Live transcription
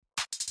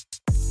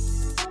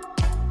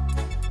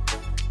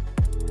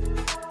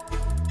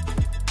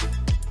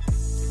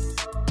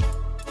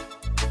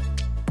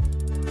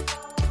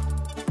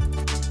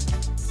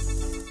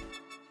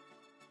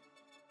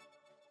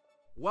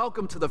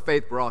Welcome to the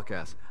Faith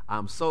Broadcast.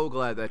 I'm so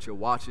glad that you're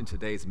watching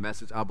today's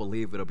message. I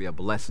believe it'll be a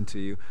blessing to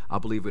you. I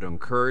believe it'll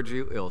encourage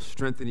you, it'll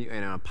strengthen you,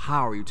 and it'll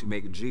empower you to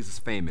make Jesus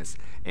famous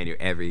in your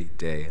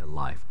everyday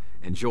life.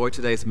 Enjoy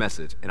today's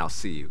message, and I'll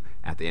see you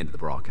at the end of the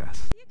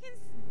broadcast. You can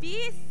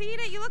be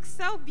seated. You look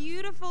so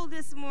beautiful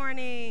this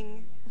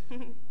morning.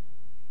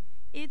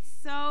 It's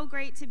so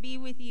great to be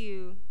with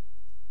you.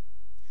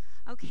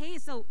 Okay,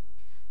 so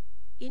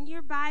in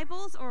your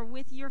Bibles or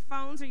with your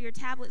phones or your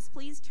tablets,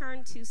 please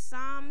turn to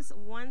Psalms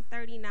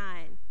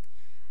 139.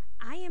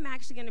 I am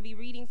actually going to be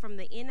reading from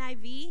the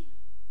NIV,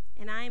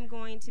 and I am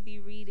going to be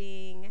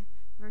reading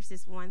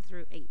verses 1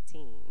 through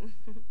 18. I'm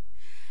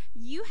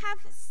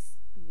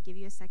going to give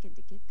you a second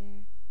to get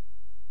there.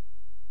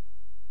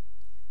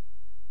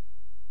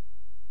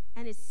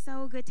 And it's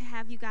so good to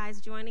have you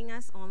guys joining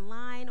us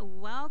online.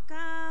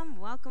 Welcome,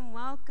 welcome,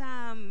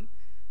 welcome.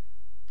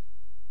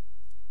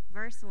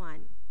 Verse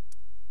 1.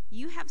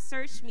 You have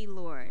searched me,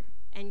 Lord,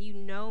 and you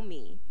know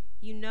me.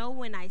 You know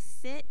when I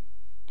sit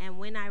and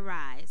when I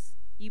rise.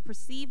 You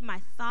perceive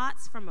my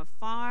thoughts from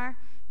afar.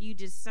 You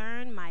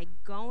discern my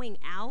going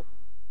out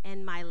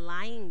and my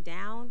lying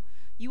down.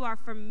 You are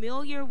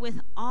familiar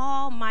with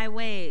all my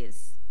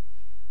ways.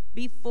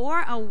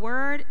 Before a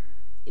word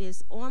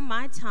is on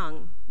my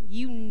tongue,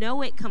 you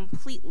know it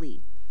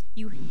completely.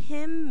 You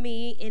hem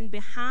me in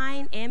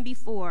behind and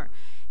before,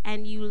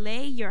 and you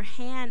lay your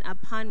hand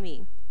upon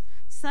me.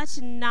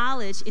 Such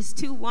knowledge is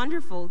too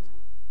wonderful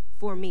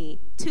for me,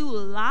 too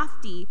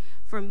lofty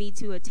for me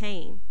to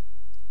attain.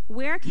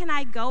 Where can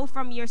I go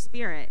from your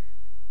spirit?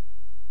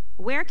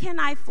 Where can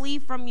I flee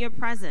from your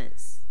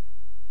presence?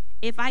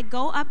 If I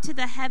go up to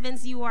the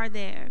heavens, you are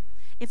there.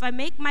 If I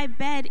make my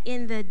bed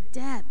in the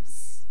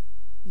depths,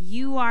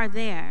 you are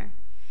there.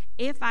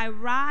 If I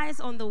rise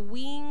on the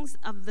wings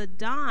of the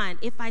dawn,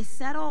 if I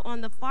settle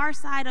on the far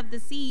side of the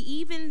sea,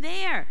 even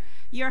there,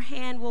 your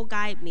hand will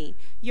guide me.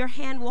 Your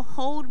hand will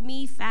hold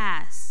me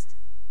fast.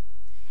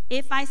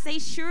 If I say,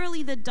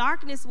 surely the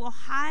darkness will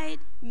hide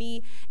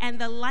me and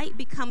the light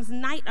becomes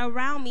night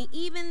around me,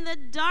 even the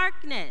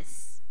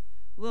darkness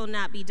will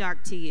not be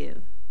dark to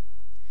you.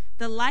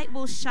 The light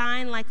will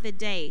shine like the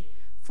day,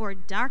 for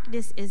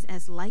darkness is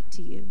as light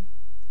to you.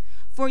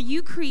 For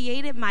you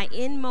created my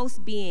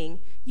inmost being.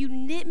 You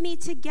knit me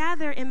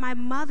together in my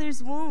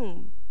mother's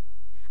womb.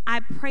 I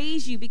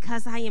praise you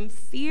because I am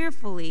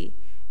fearfully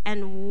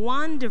and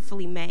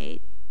wonderfully made.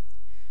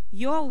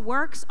 Your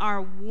works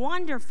are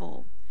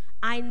wonderful.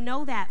 I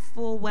know that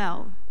full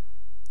well.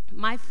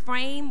 My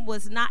frame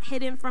was not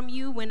hidden from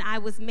you when I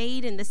was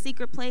made in the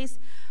secret place,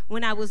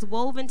 when I was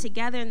woven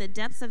together in the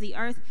depths of the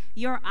earth.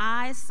 Your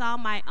eyes saw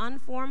my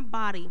unformed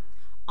body.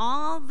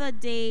 All the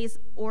days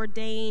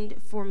ordained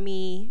for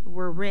me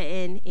were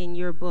written in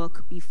your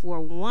book before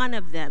one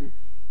of them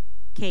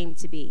came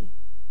to be.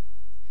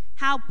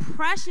 How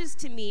precious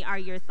to me are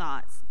your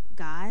thoughts,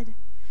 God.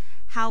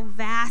 How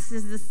vast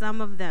is the sum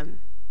of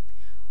them.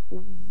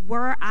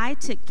 Were I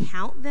to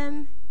count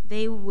them,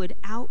 they would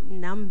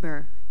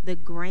outnumber the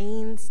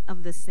grains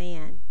of the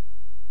sand.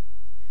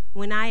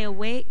 When I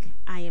awake,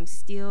 I am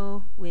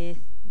still with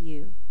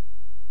you.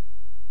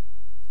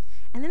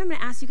 And then I'm going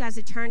to ask you guys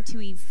to turn to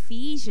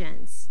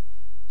Ephesians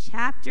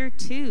chapter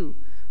 2.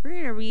 We're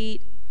going to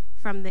read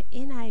from the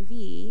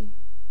NIV,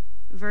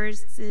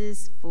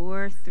 verses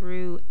 4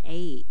 through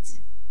 8.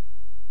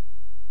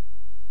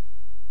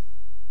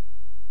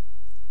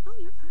 Oh,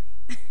 you're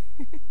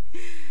fine.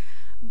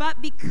 But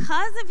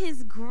because of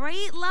his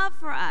great love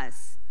for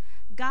us,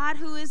 God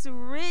who is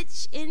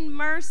rich in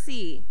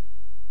mercy,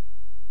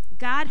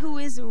 God who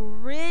is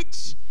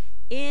rich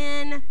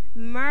in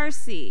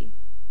mercy,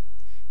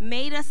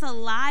 made us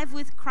alive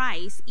with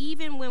Christ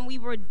even when we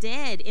were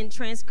dead in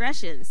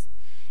transgressions.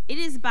 It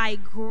is by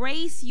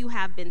grace you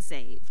have been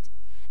saved.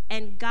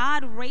 And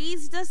God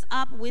raised us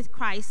up with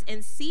Christ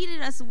and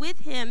seated us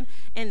with him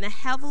in the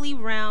heavenly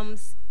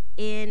realms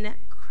in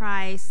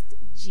Christ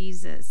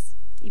Jesus,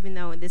 even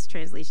though in this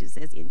translation it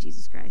says in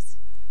Jesus Christ,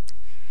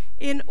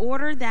 in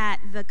order that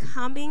the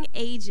coming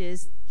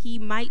ages he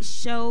might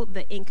show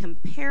the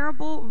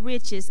incomparable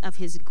riches of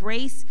his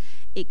grace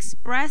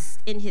expressed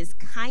in his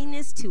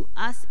kindness to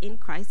us in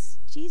Christ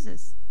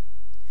Jesus.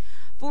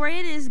 For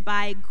it is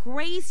by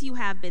grace you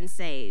have been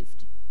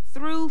saved,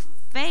 through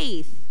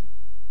faith,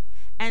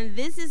 and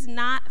this is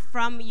not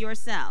from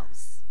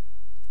yourselves.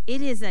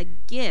 It is a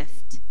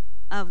gift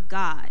of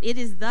God. It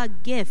is the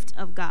gift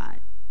of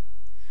God,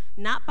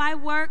 not by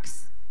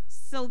works,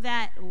 so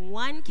that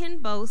one can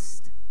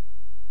boast.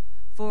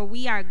 For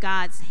we are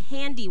God's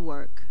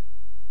handiwork,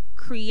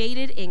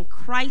 created in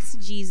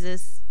Christ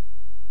Jesus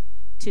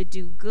to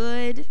do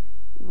good,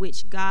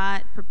 which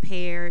God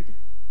prepared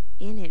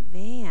in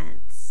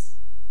advance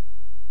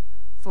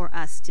for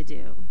us to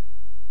do.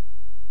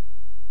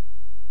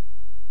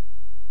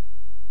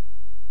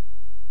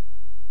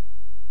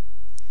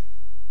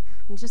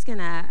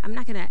 I'm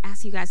not gonna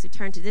ask you guys to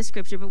turn to this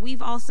scripture, but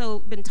we've also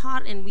been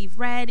taught and we've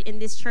read in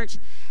this church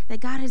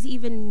that God has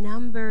even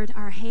numbered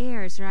our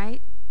hairs,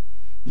 right?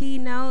 He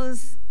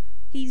knows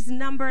He's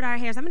numbered our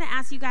hairs. I'm going to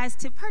ask you guys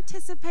to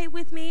participate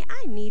with me.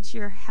 I need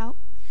your help.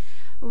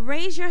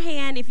 Raise your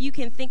hand if you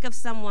can think of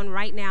someone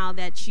right now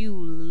that you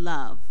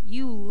love.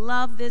 You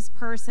love this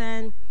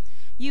person.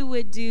 You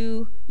would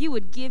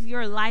give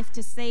your life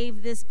to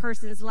save this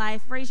person's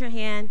life. Raise your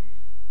hand.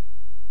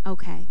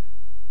 Okay.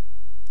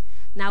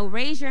 Now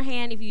raise your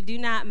hand if you do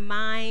not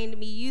mind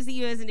me using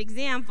you as an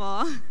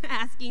example,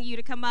 asking you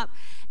to come up.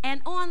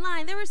 And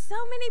online, there were so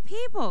many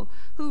people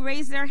who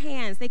raised their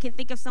hands. They can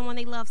think of someone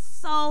they love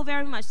so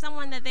very much,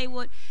 someone that they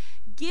would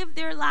give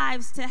their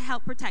lives to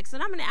help protect. So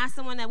I'm going to ask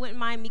someone that wouldn't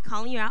mind me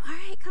calling you out. All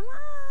right, come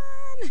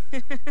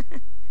on.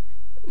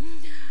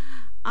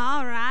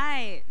 All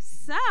right.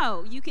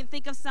 So you can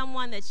think of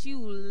someone that you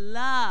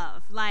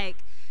love, like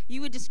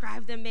you would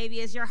describe them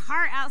maybe as your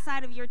heart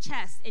outside of your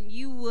chest, and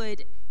you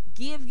would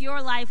give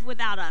your life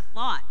without a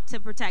thought to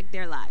protect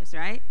their lives,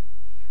 right?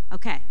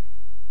 Okay.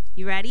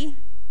 You ready?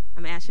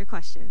 I'm going to ask you a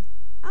question.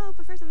 Oh,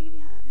 but first I'm going to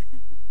give you a hug.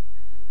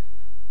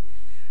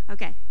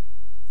 Okay.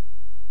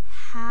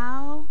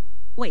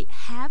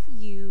 Have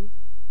you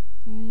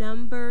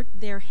numbered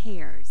their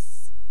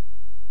hairs?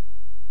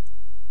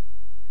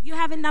 You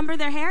haven't numbered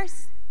their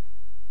hairs?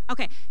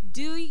 Okay.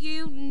 Do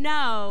you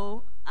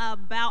know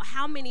about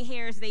how many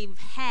hairs they've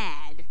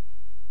had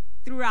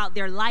throughout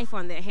their life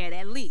on their head,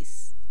 at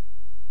least?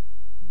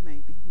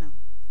 Maybe. No.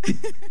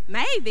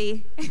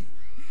 Maybe.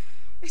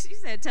 She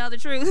said, tell the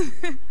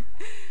truth.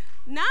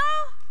 No?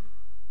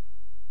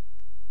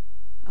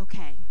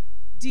 Okay.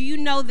 Do you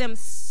know them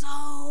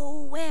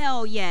so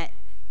well yet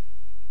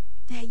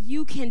that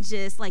you can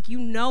just, like, you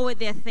know what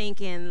they're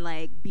thinking,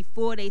 like,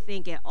 before they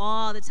think it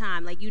all the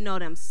time? Like, you know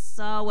them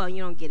so well,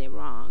 you don't get it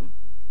wrong.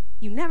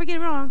 You never get it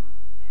wrong.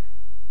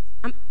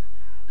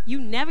 You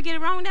never get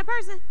it wrong with that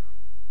person?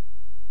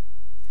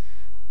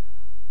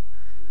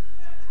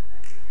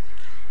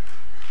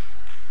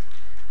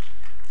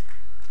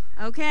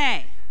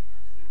 Okay.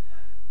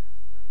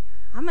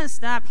 I'm going to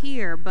stop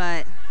here,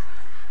 but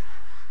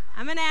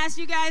I'm going to ask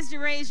you guys to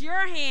raise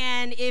your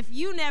hand if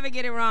you never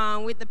get it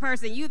wrong with the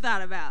person you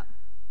thought about.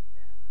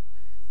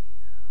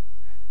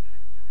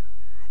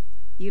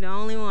 You're the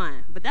only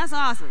one, but that's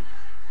awesome.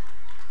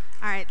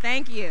 All right,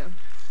 thank you.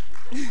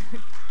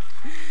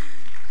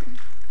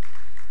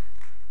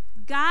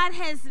 God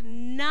has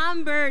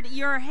numbered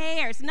your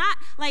hairs. Not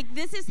like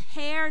this is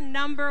hair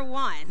number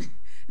 1.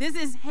 This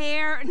is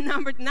hair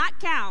number, not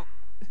count.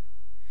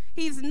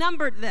 He's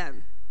numbered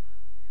them.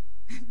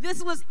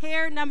 This was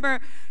hair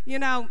number,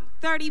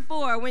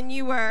 34 when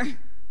you were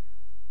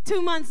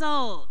 2 months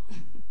old.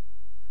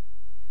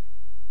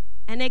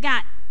 And they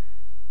got,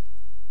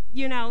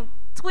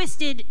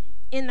 twisted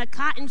in the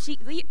cotton sheet.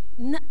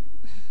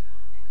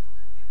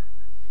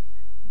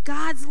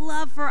 God's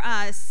love for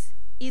us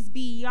is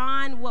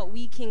beyond what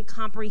we can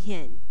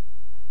comprehend.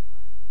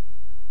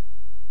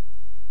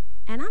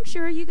 And I'm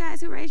sure you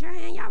guys who raise your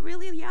hand,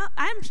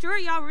 I'm sure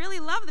y'all really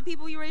love the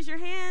people you raise your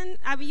hand.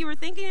 I mean, you were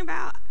thinking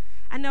about.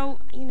 I know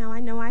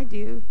I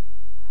do.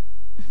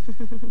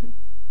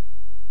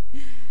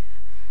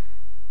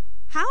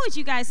 How would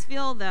you guys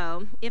feel,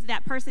 though, if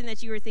that person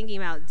that you were thinking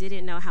about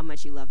didn't know how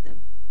much you loved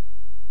them?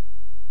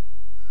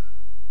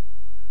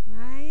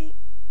 Right?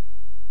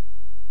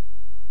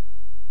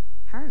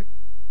 Hurt.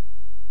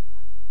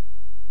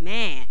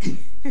 Man.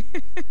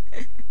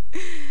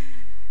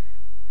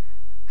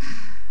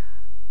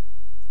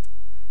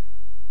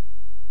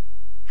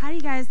 How do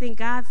you guys think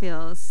God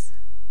feels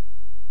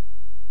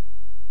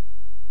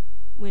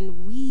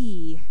when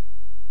we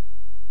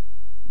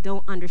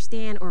don't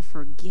understand or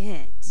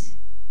forget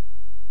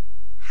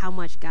how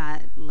much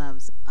God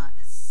loves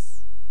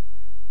us?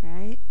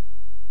 Right?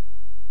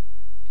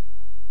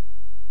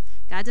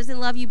 God doesn't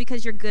love you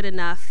because you're good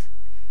enough,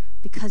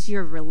 because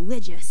you're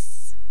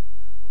religious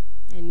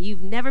and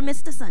you've never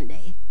missed a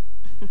Sunday.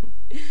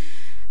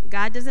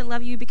 God doesn't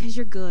love you because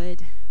you're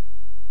good.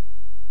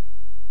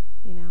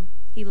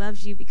 He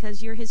loves you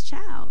because you're his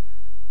child.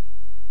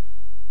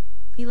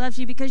 He loves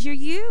you because you're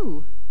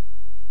you.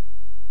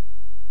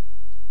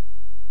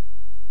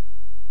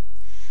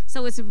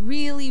 So it's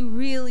really,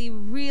 really,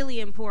 really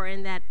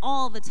important that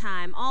all the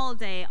time, all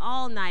day,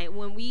 all night,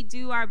 when we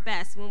do our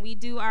best, when we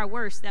do our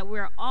worst, that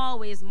we're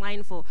always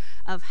mindful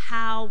of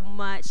how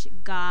much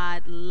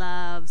God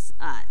loves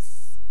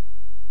us.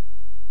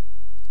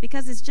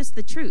 Because it's just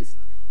the truth.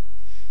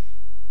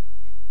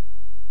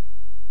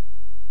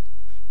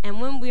 And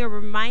when we are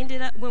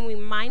when we're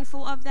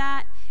mindful of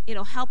that,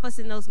 it'll help us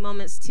in those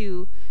moments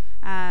to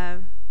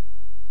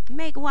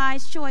make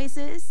wise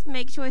choices,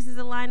 make choices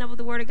that line up with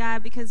the Word of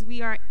God, because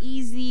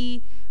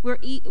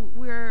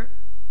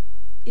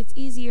it's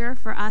easier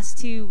for us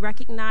to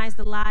recognize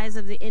the lies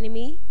of the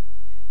enemy.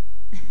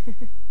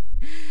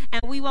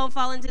 And we won't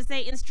fall into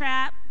Satan's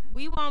trap.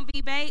 We won't be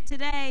bait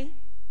today,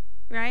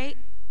 right?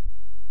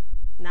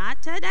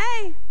 Not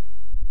today.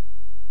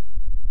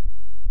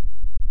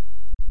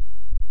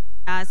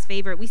 God's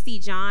favorite. We see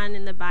John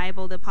in the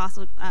Bible, the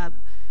apostle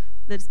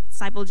the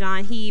disciple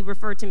John, he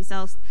referred to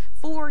himself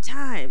 4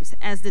 times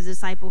as the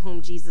disciple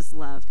whom Jesus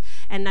loved.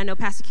 And I know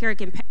Pastor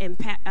Carrick in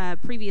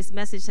previous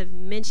message have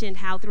mentioned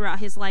how throughout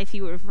his life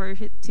he would refer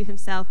to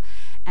himself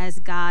as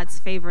God's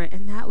favorite.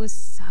 And that was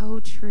so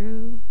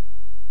true.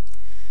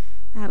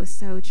 That was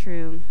so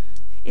true.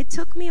 It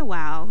took me a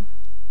while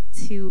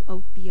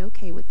to be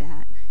okay with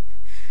that.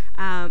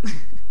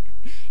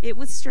 It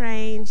was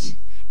strange,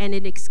 and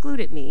it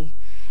excluded me,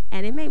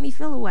 and it made me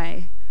feel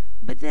away.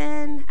 But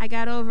then I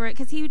got over it,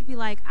 because he would be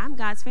like, I'm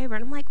God's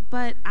favorite. I'm like,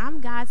 but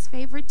I'm God's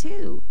favorite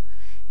too.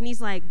 And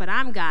he's like, but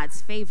I'm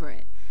God's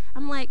favorite.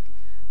 I'm like,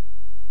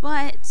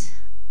 but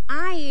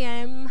I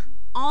am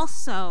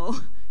also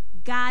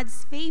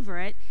God's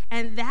favorite,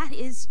 and that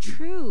is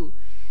true.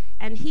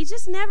 And he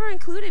just never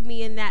included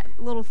me in that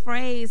little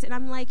phrase. And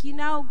I'm like,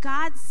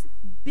 God's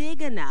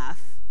big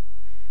enough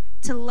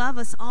to love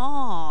us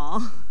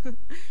all,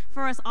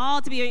 for us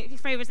all to be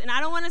favorites. And I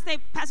don't want to say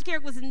Pastor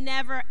Carrick was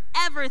never,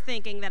 ever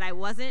thinking that I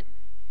wasn't.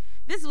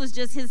 This was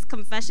just his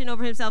confession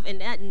over himself,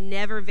 and that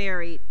never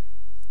varied.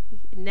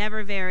 It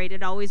never varied.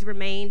 It always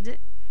remained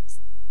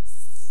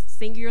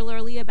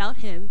singularly about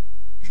him.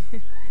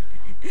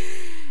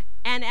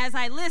 And as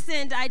I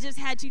listened, I just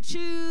had to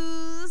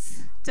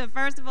choose to,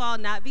 first of all,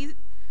 not be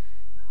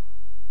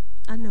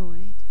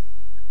annoyed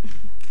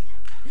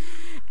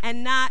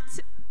and not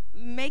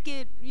make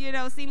it,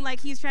 seem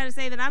like he's trying to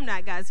say that I'm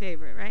not God's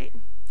favorite, right?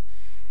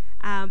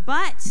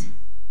 But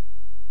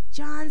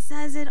John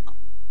says it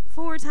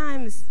 4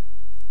 times,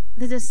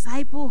 the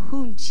disciple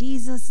whom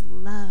Jesus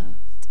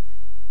loved,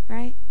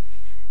 right?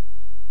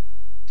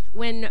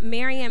 When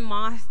Mary and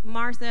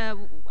Martha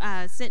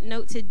sent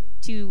note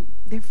to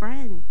their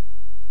friend,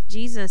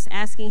 Jesus,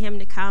 asking him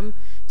to come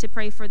to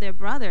pray for their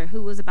brother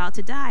who was about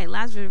to die,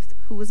 Lazarus,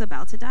 who was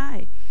about to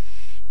die.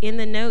 In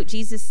the note,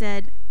 Jesus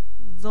said,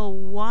 the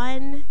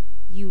one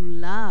you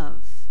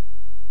love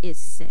is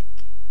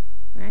sick,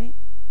 right?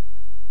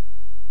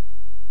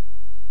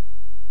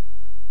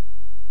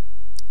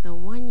 The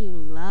one you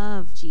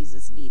love,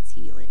 Jesus, needs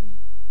healing,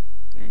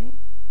 right?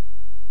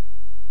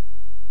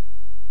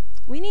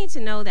 We need to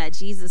know that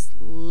Jesus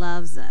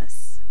loves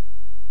us.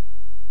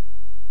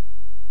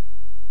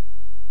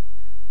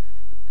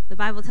 The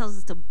Bible tells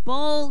us to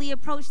boldly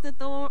approach the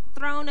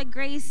throne of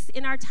grace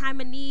in our time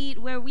of need,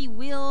 where we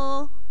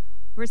will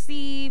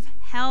receive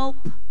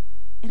help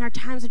in our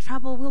times of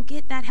trouble. We'll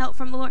get that help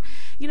from the Lord.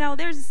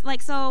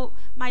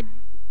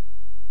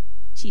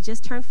 She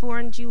just turned 4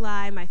 in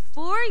July. My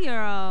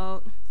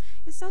 4-year-old,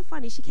 it's so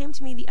funny. She came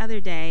to me the other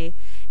day,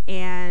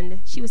 and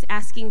she was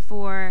asking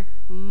for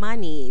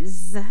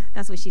monies.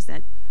 That's what she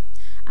said.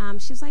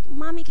 She was like,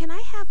 Mommy, can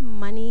I have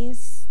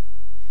monies?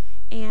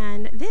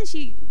 And then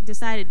she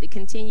decided to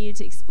continue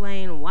to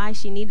explain why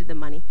she needed the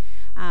money.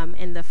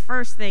 And the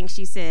first thing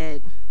she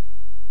said,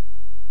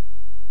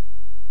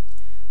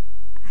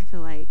 I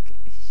feel like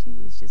she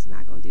was just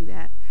not going to do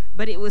that.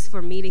 But it was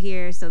for me to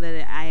hear, so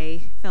that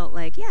I felt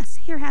like, yes,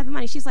 here, have the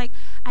money. She's like,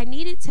 I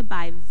needed to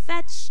buy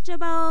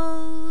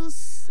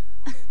vegetables.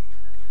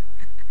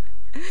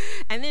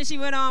 And then she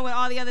went on with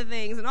all the other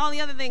things, and all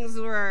the other things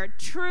were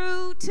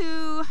true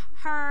to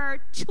her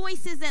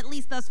choices, at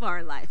least thus far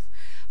in life.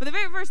 But the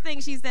very first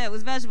thing she said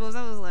was vegetables.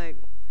 I was like,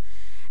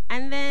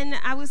 and then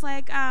I was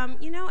like,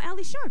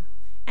 Ellie, sure.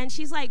 And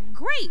she's like,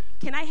 great,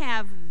 can I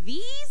have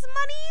these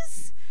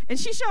monies? And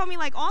she showed me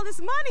like all this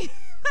money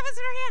that was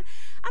in her hand.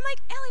 I'm like,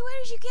 Ellie,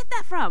 where did you get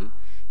that from?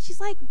 She's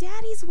like,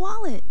 Daddy's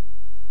wallet.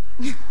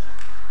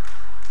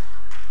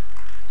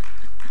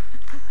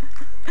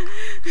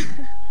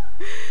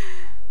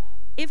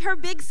 If her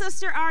big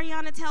sister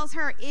Ariana tells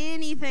her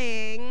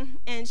anything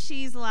and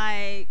she's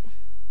like,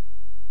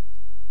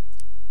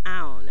 I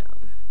don't know,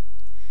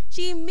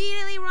 she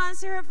immediately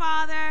runs to her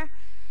father,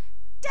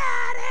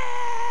 Daddy,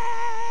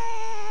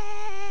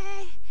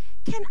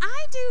 can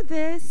I do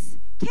this?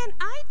 Can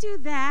I do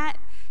that?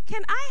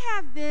 Can I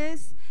have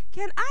this?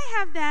 Can I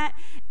have that?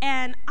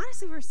 And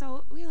honestly, we're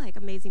like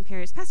amazing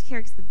parents. Pastor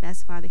Carrick's the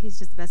best father. He's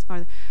just the best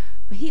father.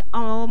 But he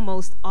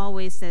almost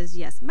always says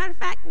yes. Matter of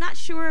fact, not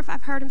sure if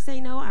I've heard him say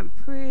no. I'm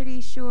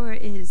pretty sure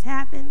it has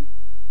happened.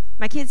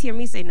 My kids hear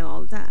me say no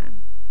all the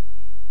time.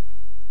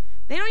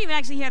 They don't even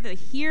actually have to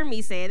hear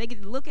me say it. They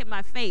can look at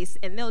my face,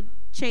 and they'll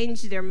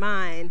change their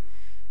mind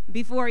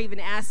before even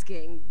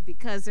asking,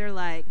 because they're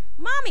like,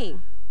 Mommy,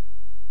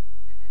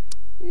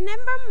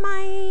 never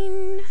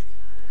mind.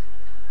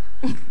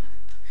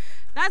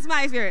 That's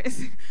my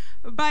experience.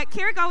 But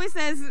Carrick always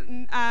says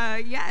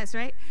yes,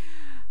 right?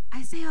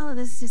 I say all of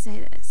this to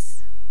say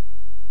this.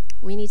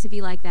 We need to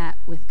be like that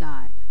with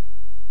God.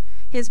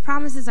 His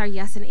promises are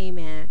yes and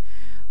amen.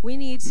 We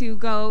need to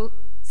go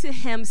to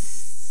him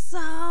just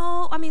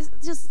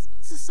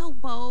so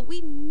bold.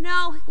 We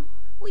know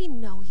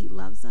he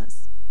loves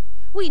us.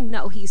 We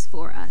know he's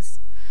for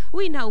us.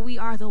 We know we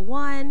are the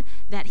one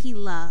that he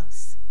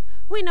loves.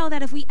 We know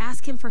that if we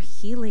ask him for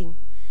healing,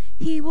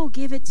 he will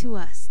give it to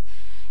us.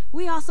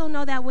 We also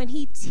know that when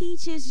he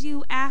teaches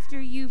you after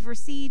you've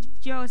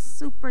received your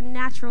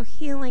supernatural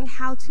healing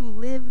how to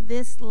live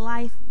this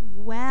life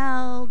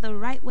well, the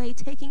right way,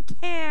 taking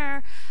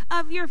care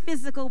of your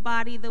physical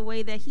body the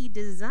way that he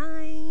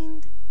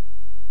designed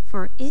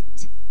for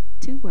it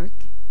to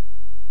work,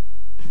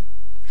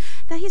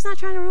 that he's not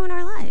trying to ruin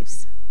our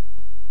lives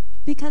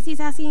because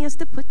he's asking us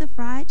to put the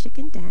fried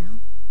chicken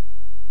down,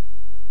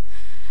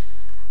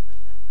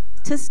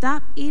 to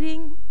stop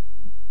eating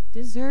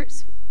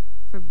desserts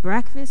for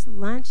breakfast,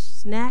 lunch,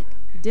 snack,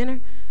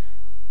 dinner,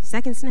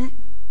 second snack,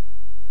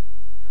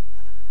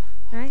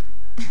 right?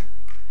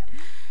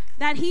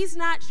 That he's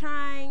not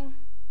trying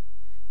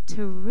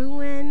to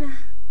ruin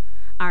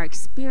our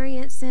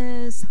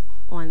experiences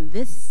on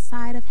this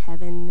side of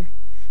heaven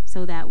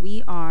so that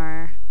we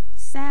are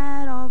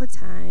sad all the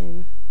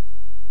time,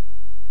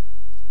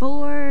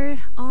 bored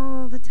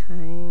all the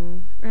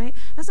time, right?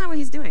 That's not what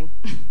he's doing.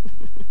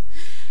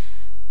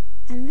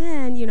 And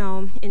then,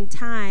 in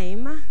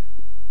time,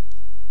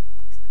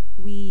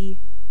 we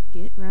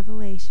get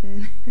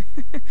revelation.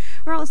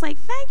 We're always like,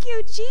 thank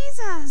you,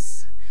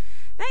 Jesus.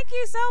 Thank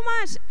you so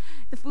much.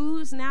 The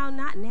food's now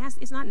not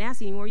nasty. It's not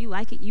nasty anymore. You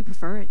like it. You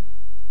prefer it.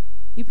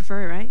 You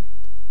prefer it, right?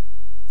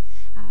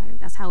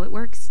 That's how it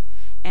works.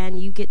 And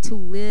you get to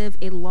live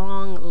a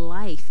long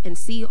life and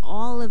see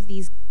all of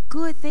these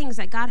good things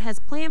that God has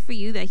planned for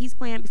you, that he's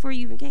planned before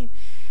you even came,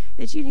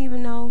 that you didn't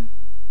even know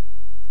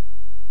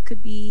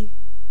could be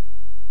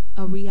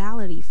a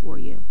reality for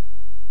you.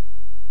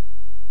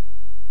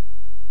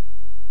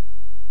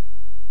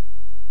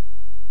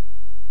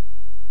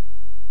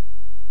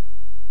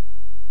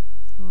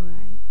 All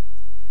right.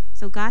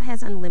 So God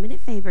has unlimited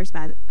favorites,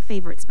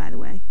 by the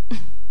way.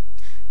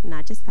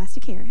 Not just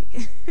Pastor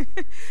Carrick.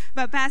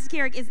 But Pastor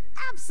Carrick is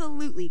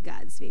absolutely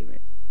God's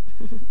favorite.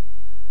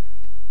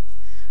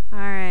 All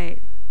right.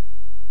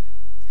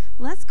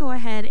 Let's go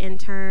ahead and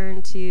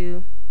turn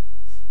to,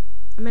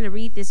 I'm going to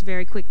read this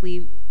very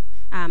quickly.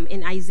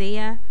 In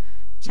Isaiah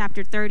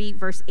chapter 30,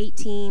 verse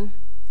 18. I'm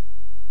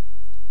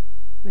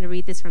going to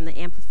read this from the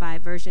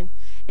Amplified version.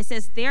 It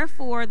says,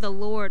 "Therefore the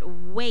Lord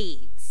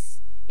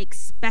waits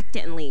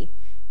expectantly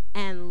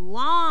and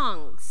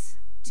longs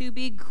to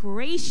be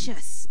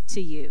gracious to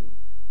you.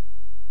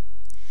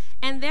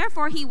 And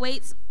therefore he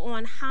waits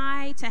on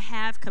high to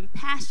have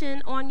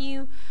compassion on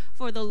you,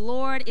 for the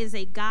Lord is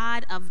a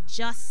God of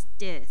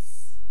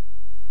justice."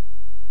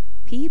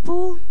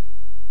 People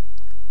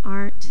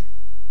aren't.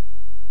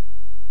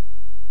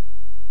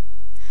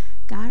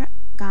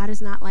 God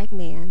is not like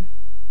man.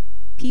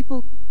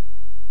 People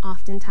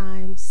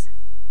oftentimes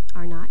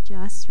are not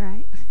just,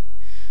 right?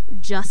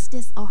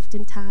 Justice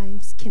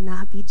oftentimes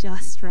cannot be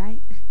just,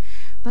 right?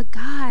 But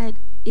God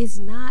is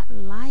not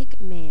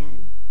like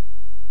man.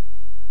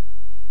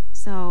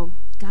 So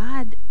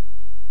God,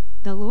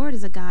 the Lord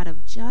is a God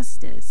of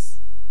justice.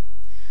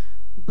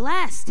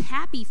 Blessed,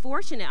 happy,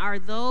 fortunate are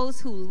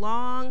those who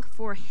long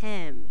for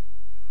him,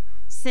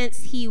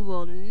 since he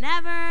will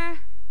never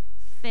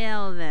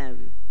fail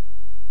them.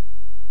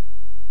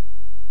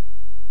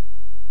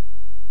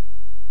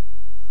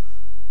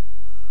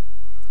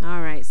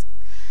 All right,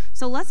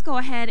 so let's go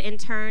ahead and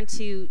turn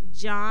to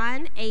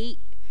John 8,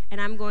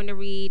 and I'm going to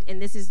read,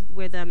 and this is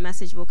where the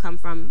message will come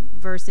from,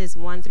 verses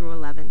 1 through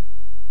 11.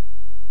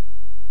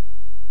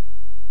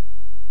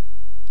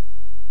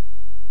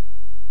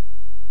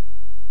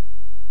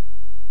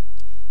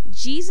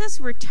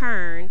 Jesus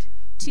returned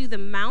to the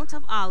Mount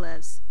of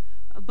Olives,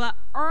 but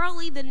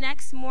early the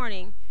next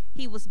morning,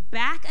 he was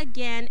back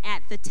again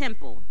at the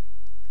temple.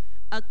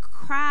 A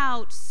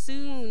crowd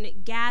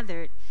soon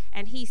gathered,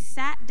 and he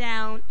sat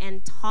down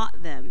and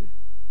taught them.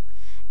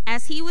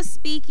 As he was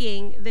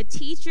speaking, the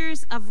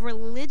teachers of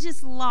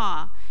religious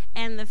law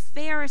and the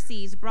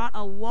Pharisees brought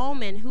a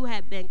woman who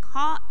had been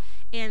caught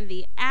in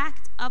the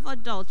act of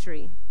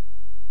adultery.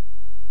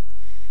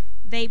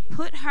 They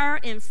put her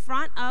in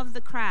front of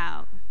the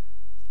crowd.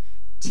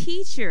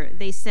 "Teacher,"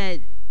 they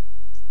said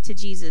to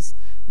Jesus,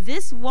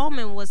 "this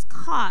woman was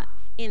caught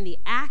in the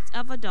act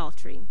of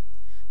adultery.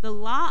 The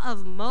law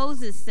of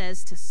Moses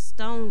says to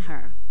stone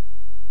her.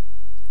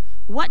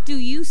 What do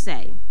you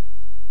say?"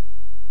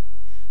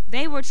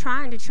 They were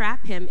trying to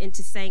trap him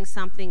into saying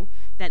something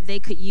that they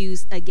could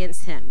use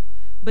against him.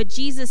 But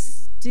Jesus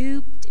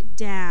stooped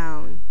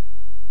down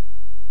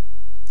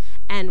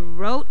and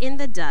wrote in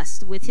the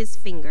dust with his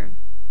finger.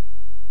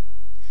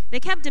 They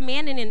kept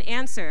demanding an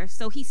answer,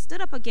 so he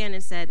stood up again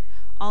and said,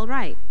 "All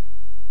right.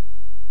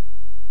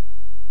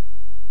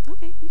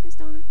 Okay, you can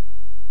stone her.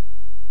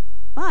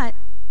 But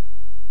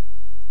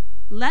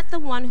let the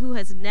one who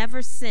has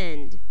never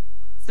sinned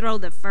throw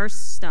the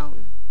first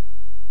stone."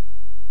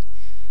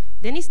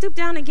 Then he stooped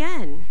down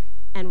again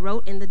and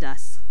wrote in the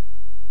dust.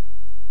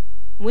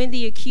 When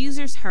the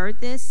accusers heard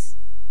this,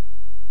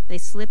 they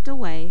slipped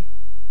away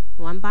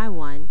one by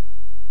one,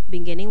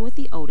 beginning with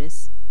the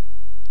oldest,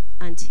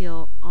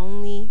 until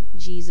only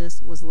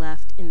Jesus was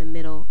left in the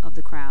middle of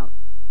the crowd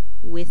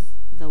with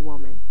the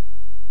woman.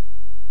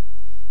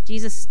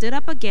 Jesus stood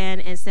up again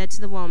and said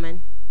to the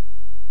woman,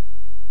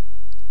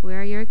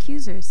 "Where are your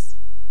accusers?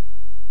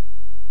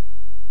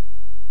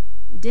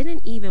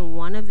 Didn't even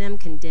one of them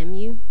condemn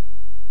you?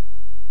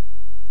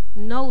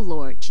 No,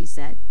 Lord, she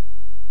said.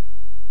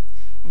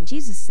 And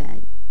Jesus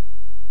said,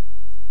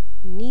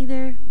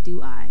 neither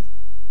do I.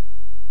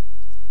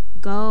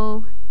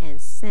 Go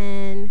and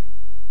sin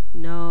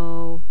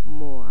no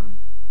more.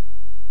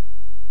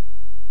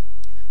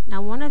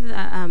 Now, one of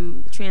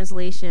the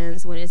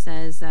translations, when it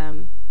says,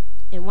 in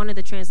one of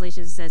the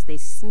translations, it says they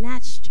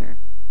snatched her.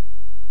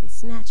 They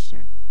snatched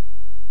her.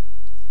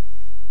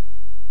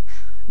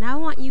 Now, I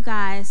want you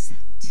guys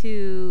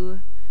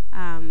to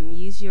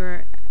use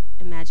your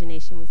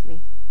imagination with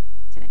me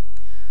today.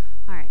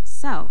 All right,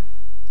 so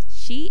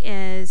she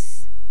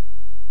is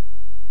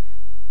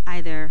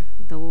either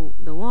the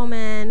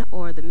woman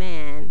or the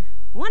man.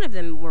 One of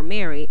them were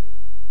married,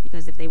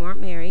 because if they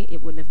weren't married,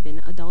 it wouldn't have been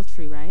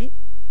adultery, right?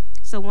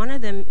 So one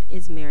of them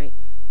is married.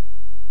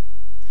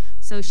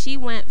 So she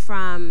went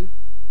from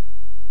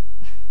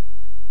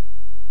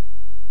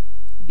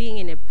being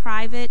in a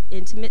private,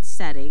 intimate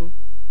setting,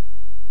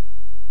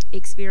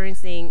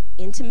 experiencing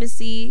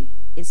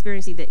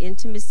the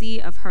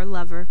intimacy of her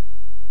lover,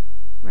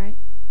 right?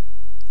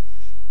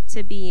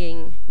 To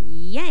being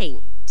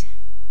yanked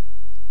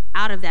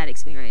out of that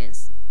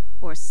experience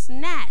or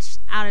snatched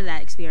out of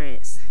that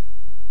experience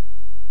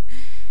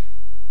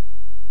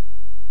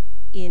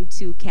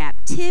into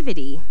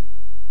captivity.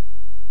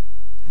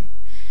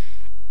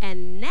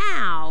 And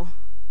now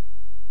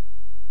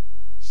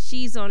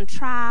she's on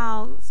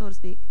trial, so to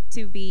speak,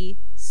 to be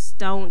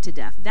stoned to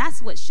death.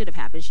 That's what should have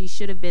happened. She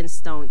should have been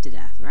stoned to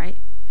death, right?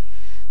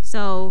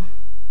 So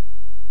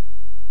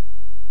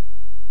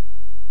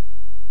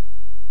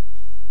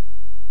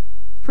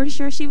pretty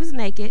sure she was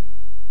naked.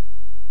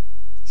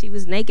 She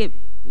was naked,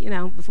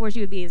 before she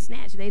was being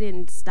snatched. They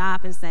didn't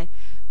stop and say,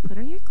 put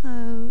on your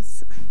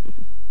clothes.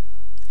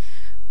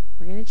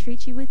 We're going to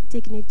treat you with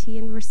dignity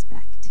and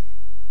respect.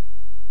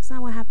 That's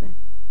not what happened.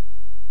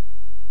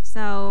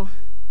 So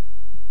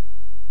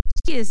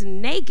she is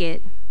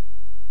naked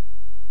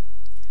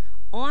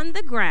on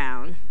the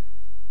ground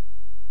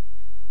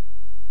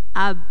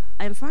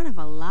in front of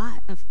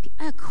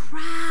a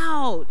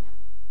crowd.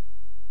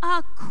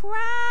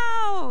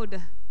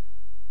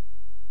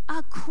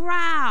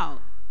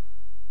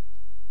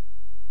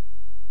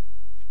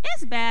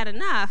 It's bad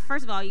enough.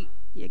 First of all,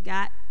 you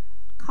got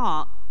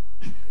caught.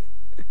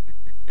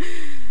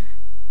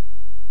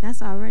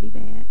 That's already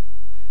bad.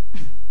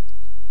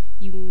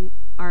 You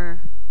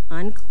are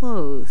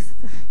unclothed.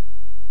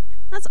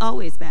 That's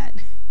always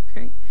bad,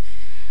 right?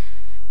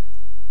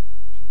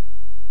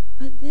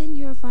 But then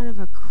you're in front of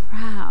a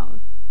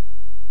crowd.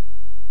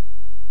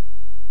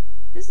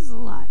 This is a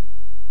lot.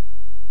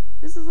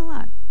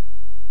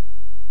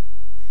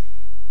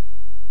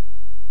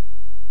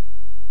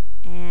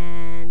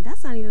 And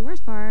that's not even the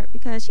worst part,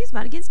 because she's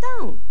about to get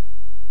stoned.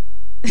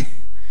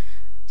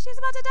 She's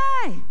about to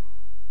die.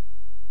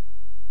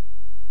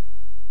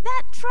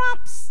 That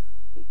trumps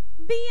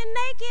being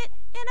naked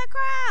in a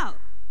crowd.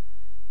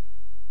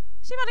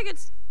 She's about to get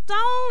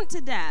stoned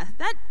to death.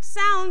 That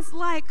sounds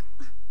like,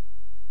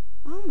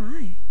 oh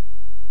my.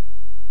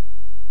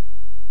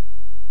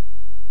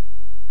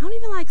 I don't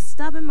even like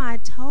stubbing my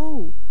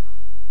toe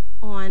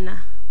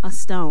on a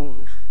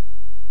stone,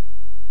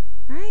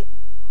 right?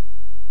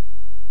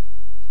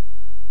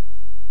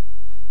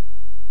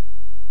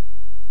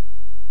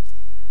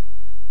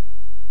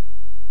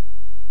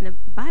 And the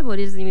Bible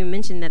doesn't even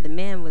mention that the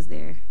man was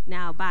there.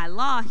 Now, by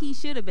law, he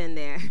should have been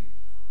there.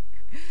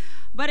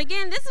 But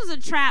again, this was a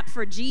trap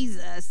for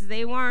Jesus.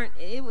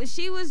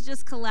 She was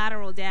just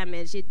collateral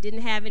damage. It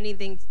didn't have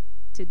anything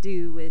to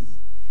do with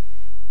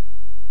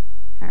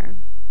her.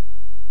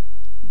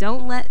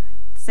 Don't let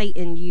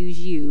Satan use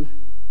you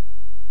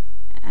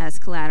as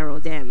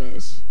collateral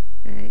damage,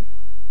 right?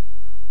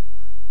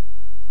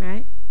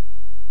 Right?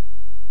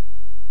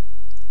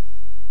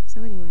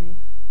 So anyway,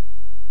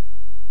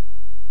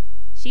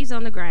 she's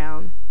on the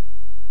ground.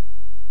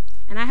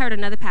 And I heard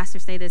another pastor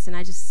say this, and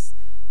I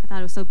thought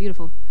it was so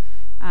beautiful.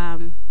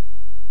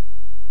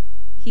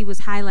 He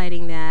was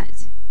highlighting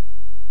that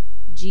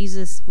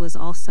Jesus was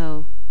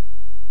also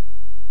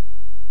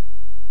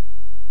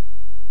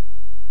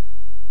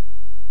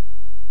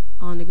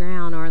on the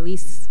ground, or at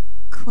least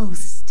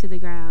close to the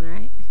ground,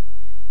 right?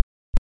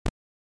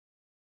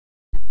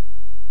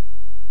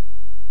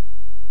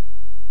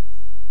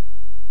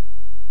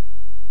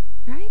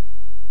 Right?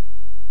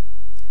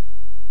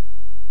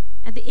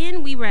 At the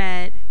end, we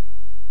read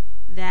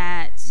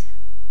that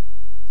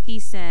he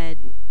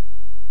said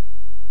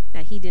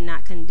that he did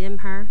not condemn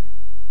her.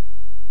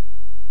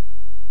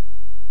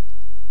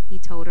 He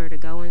told her to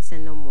go and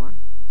sin no more.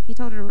 He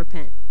told her to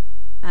repent.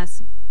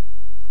 That's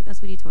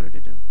what he told her to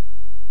do.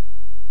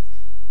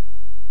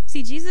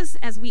 See, Jesus,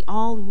 as we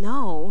all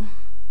know,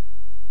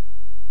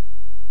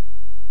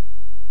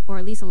 or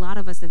at least a lot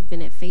of us have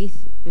been at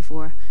faith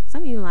before.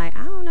 Some of you are like,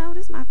 I don't know,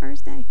 this is my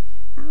first day.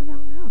 I don't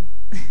know.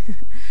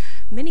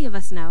 Many of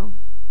us know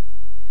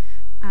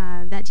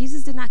that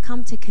Jesus did not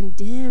come to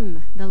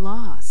condemn the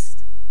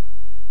lost,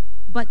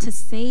 but to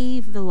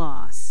save the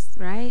lost,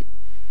 right?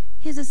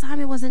 His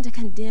assignment wasn't to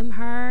condemn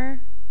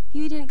her.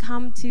 He didn't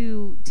come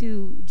to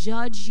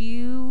judge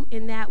you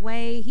in that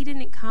way. He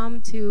didn't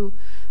come to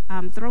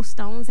throw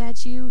stones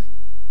at you.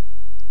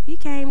 He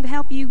came to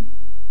help you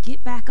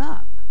get back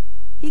up.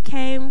 He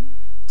came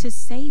to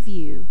save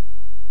you.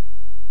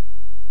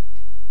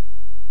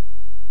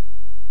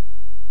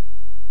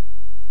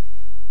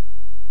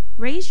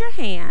 Raise your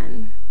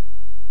hand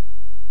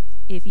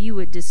if you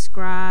would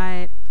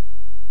describe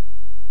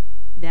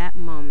that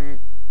moment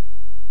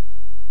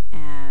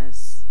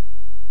as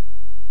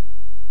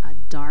a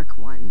dark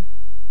one.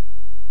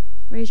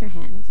 Raise your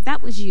hand if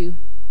that was you.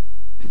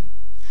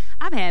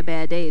 I've had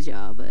bad days,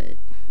 y'all, but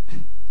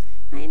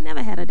I ain't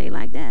never had a day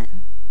like that.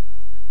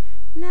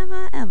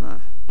 Never,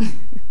 ever.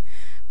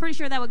 Pretty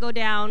sure that would go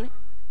down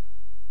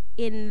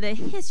in the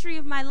history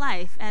of my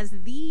life as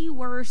the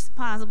worst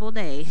possible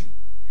day.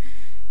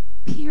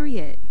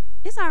 Period.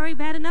 It's already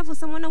bad enough when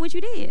someone knows what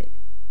you did.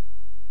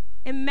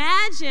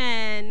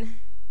 Imagine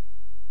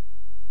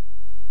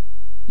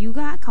you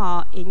got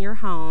caught in your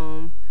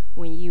home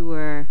when you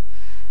were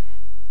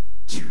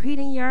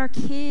treating your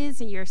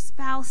kids and your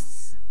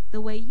spouse the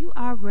way you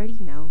already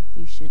know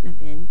you shouldn't have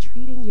been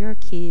treating your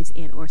kids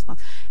and or spouse.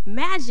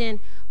 Imagine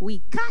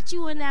we got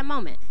you in that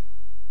moment.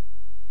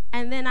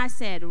 And then I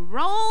said,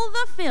 roll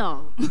the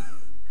film.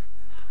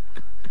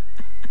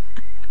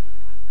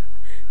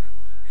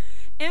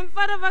 In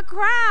front of a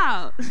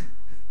crowd.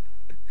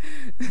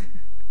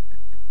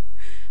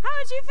 How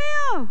would you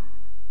feel?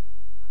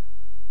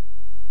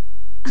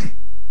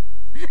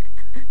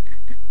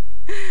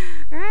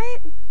 Right?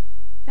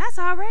 That's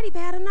already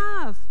bad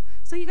enough.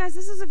 So you guys,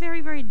 this is a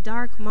very, very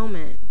dark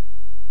moment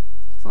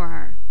for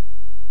her.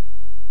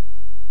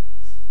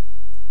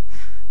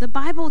 The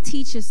Bible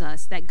teaches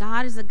us that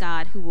God is a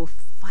God who will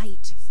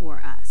fight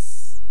for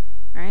us,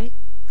 right?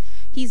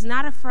 He's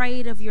not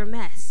afraid of your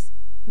mess.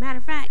 Matter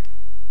of fact,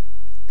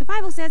 the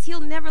Bible says he'll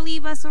never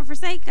leave us or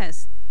forsake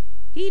us.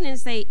 He didn't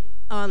say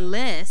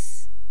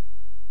unless.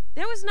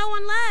 There was no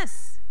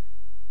unless.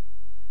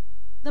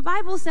 The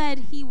Bible said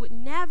he would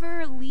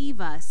never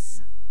leave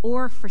us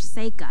or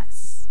forsake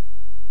us.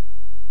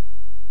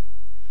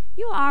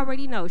 You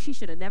already know she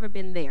should have never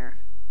been there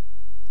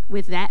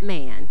with that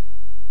man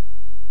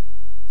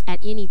at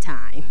any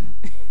time,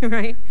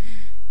 right?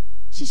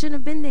 She shouldn't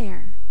have been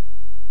there.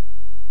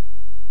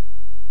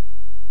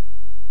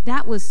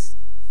 That was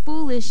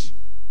foolish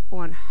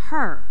on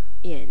her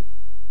end.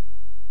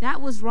 That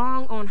was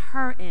wrong on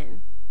her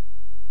end.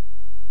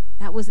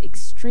 That was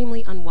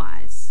extremely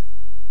unwise.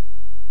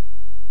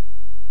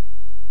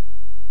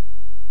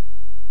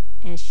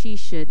 And she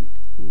should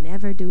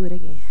never do it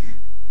again.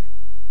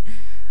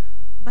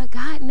 But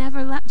God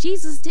never left.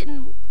 Jesus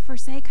didn't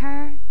forsake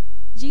her.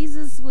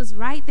 Jesus was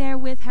right there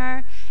with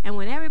her. And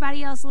when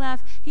everybody else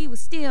left, he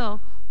was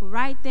still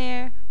right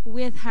there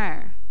with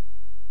her.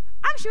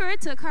 I'm sure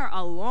it took her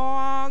a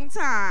long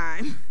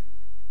time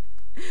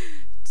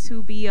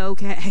to be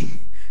okay.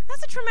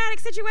 That's a traumatic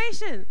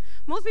situation.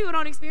 Most people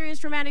don't experience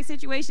traumatic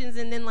situations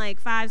and then like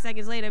 5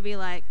 seconds later be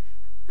like,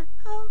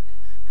 oh.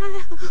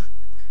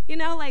 You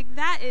know, like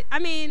that. I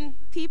mean,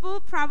 people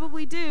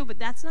probably do, but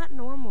that's not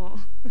normal.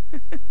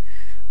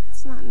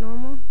 That's not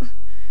normal.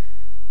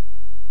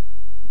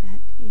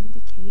 That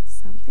indicates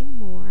something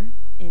more,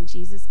 and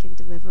Jesus can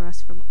deliver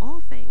us from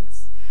all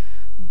things.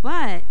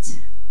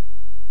 But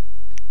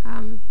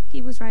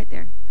he was right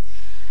there.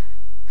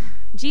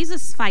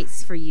 Jesus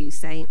fights for you,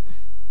 saint.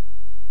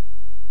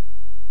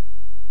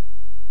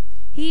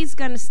 He's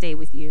going to stay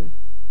with you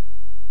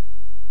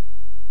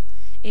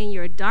in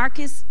your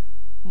darkest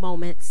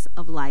moments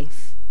of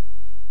life.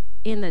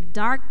 In the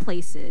dark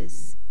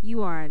places,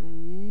 you are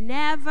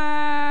never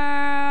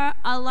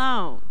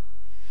alone.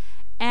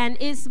 And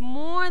it's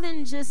more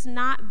than just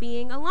not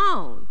being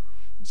alone.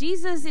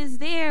 Jesus is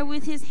there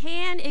with his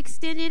hand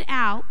extended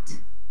out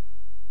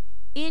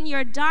in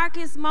your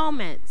darkest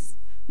moments.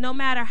 No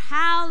matter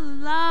how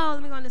low,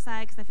 let me go on this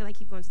side because I feel like I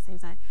keep going to the same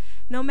side.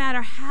 No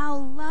matter how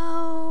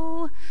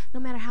low, no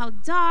matter how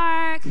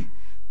dark,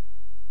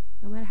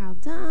 no matter how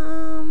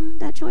dumb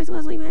that choice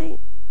was we made.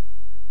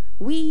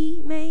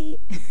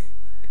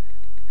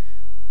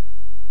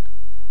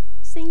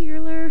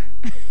 Singular.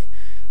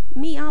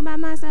 Me all by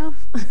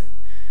myself.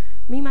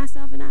 Me,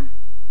 myself, and I.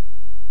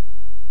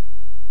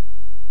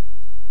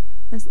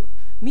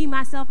 Me,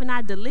 myself, and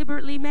I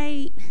deliberately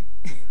made.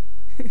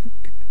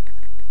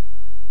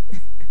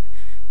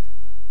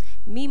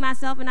 Me,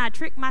 myself, and I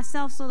tricked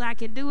myself so that I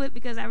could do it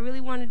because I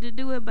really wanted to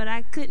do it, but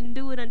I couldn't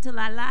do it until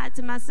I lied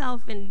to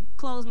myself and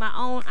closed my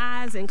own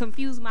eyes and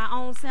confused my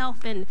own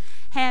self and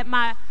had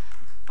my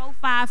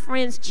 4-5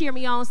 friends cheer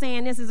me on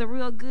saying this is a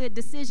real good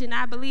decision.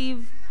 I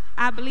believe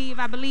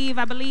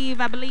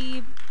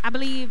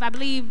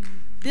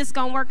this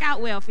gonna work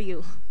out well for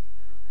you.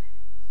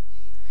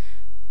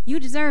 You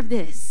deserve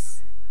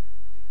this.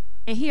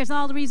 And here's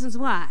all the reasons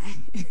why.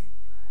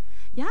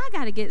 Y'all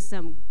gotta get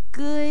some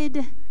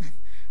good,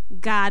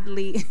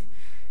 godly,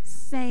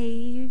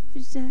 saved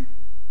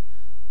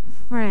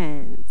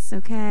friends,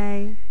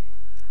 okay?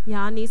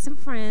 Y'all need some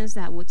friends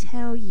that will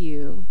tell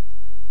you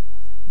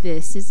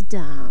this is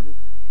dumb.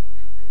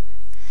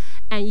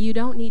 And you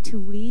don't need to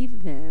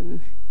leave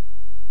them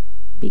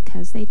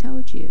because they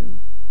told you.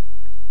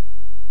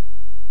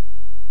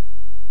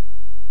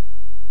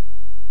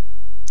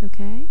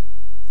 Okay?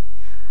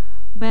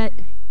 But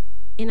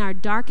in our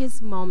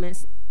darkest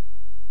moments,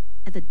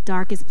 at the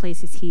darkest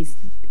places, he's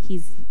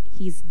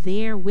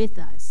there with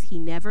us. He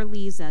never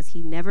leaves us.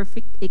 He never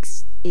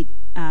forsakes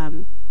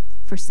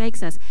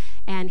us.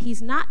 And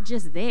he's not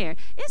just there.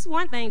 It's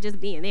one thing just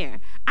being there.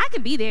 I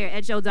can be there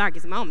at your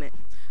darkest moment.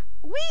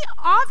 We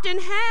often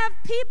have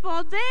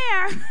people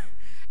there at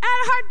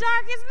our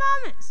darkest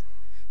moments.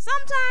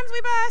 Sometimes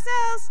we by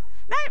ourselves,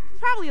 not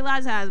probably a lot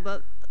of times,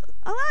 but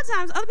a lot of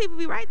times other people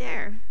be right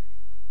there.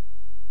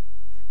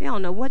 They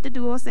don't know what to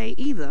do or say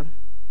either.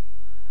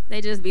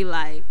 They just be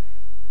like,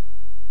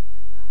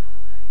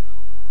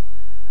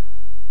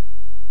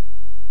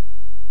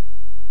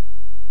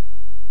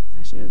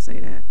 I shouldn't say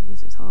that.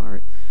 This is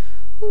hard.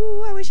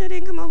 Ooh, I wish I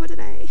didn't come over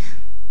today.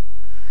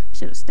 I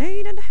should have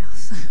stayed in the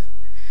house.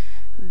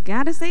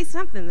 Gotta say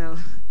something, though.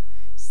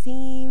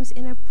 Seems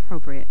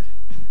inappropriate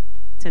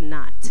to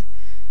not.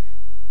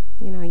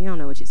 You know, you don't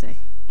know what you say.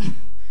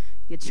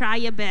 You try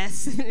your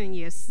best, and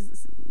you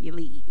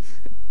leave.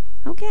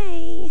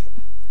 Okay.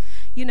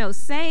 You know,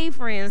 saved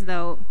friends,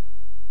 though,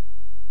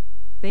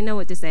 they know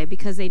what to say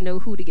because they know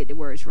who to get the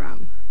words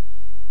from.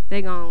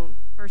 They're going to,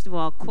 first of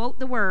all, quote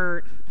the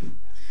word.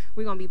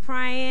 We're going to be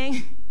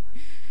praying.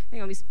 They're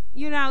going to be,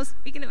 you know,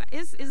 speaking of,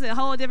 it's a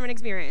whole different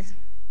experience.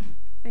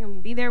 They're going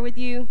to be there with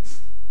you.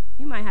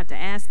 You might have to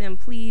ask them,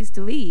 please,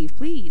 to leave.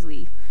 Please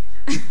leave.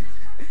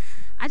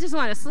 I just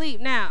want to sleep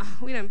now.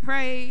 We done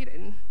prayed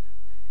and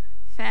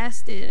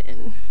fasted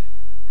and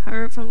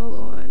heard from the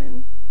Lord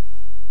and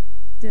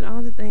did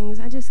all the things.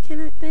 I just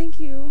cannot thank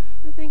you.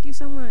 I thank you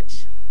so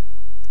much.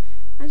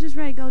 I'm just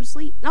ready to go to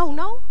sleep.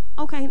 No?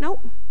 Okay,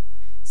 nope.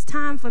 It's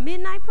time for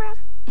midnight prayer.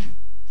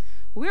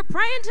 We're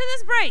praying till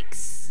this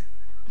breaks.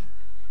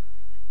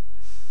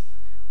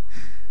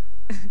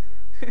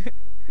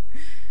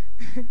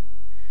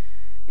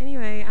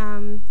 Anyway,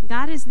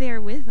 God is there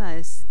with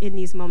us in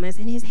these moments,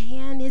 and his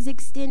hand is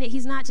extended.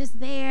 He's not just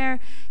there.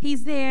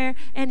 He's there,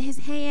 and his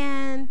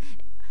hand's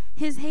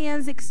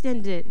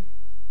extended.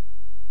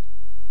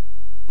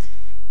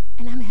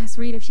 And I'm going to ask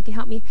Rita if she can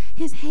help me.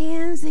 His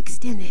hand's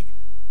extended.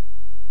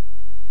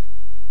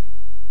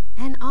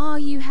 And all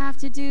you have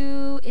to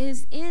do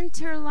is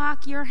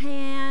interlock your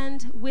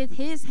hand with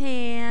his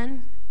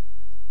hand.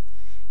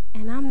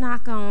 And I'm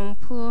not going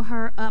to pull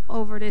her up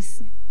over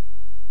this.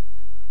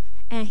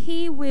 And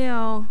he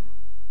will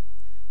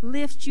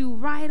lift you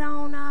right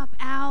on up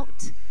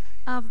out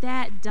of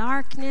that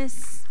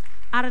darkness,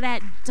 out of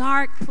that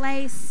dark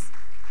place.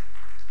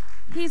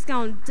 He's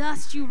going to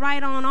dust you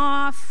right on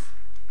off.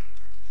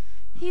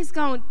 He's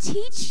going to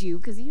teach you,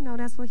 because you know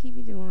that's what he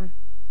be doing.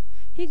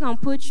 He's going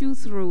to put you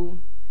through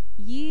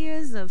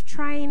years of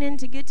training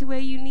to get to where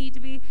you need to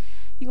be.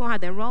 You're going to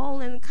have to enroll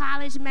in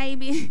college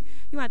maybe. You're going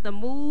to have to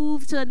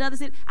move to another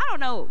city. I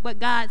don't know what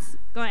God's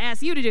going to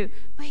ask you to do.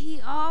 But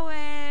he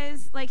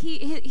always, like,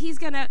 he's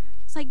going to,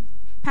 it's like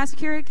Pastor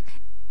Carrick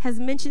has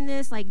mentioned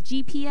this, like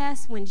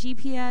GPS,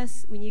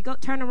 when you go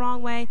turn the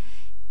wrong way,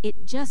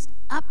 it just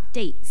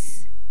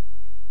updates.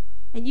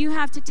 And you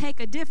have to take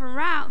a different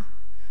route,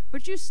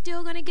 but you're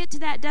still going to get to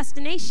that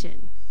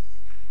destination.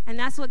 And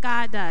that's what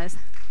God does.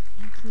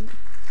 Thank you.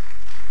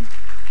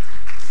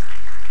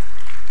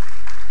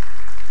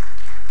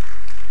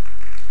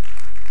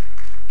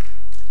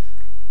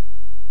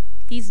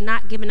 He's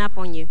not giving up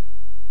on you.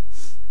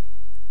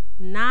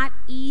 Not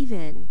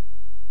even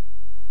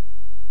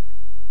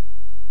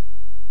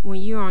when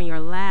you're on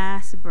your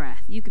last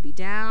breath. You could be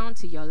down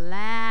to your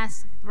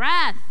last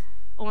breath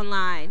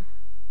online.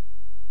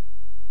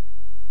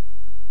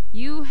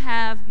 You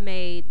have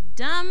made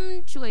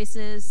dumb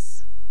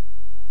choices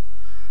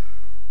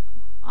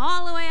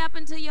all the way up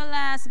until your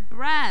last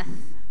breath.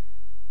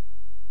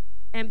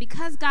 And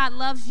because God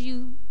loves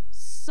you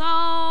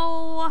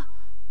so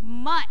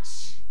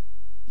much,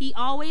 he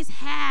always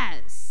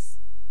has.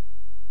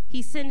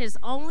 He sent his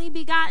only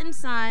begotten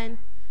Son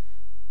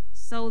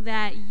so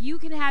that you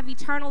can have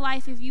eternal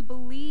life if you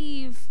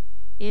believe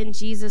in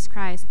Jesus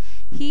Christ.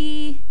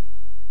 He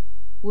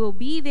will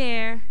be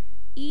there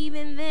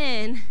even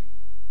then.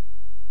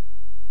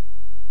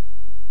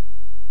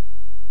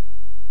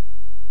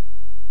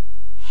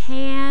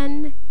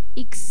 Hand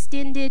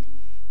extended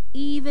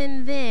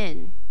even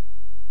then.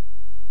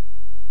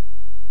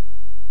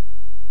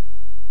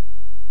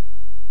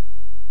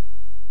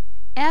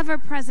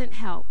 Ever-present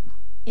help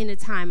in a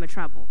time of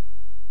trouble.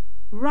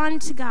 Run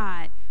to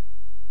God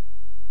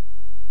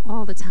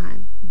all the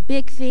time.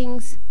 Big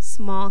things,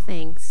 small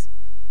things.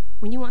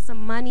 When you want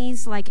some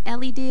monies like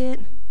Ellie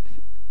did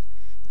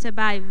to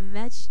buy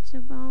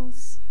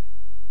vegetables.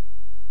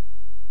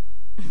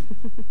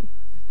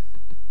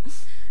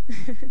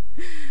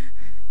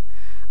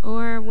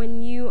 Or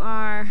when you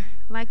are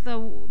like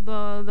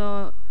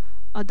the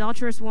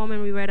adulterous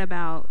woman we read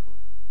about,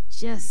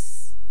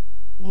 just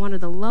one of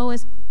the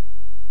lowest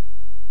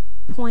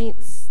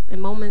points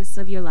and moments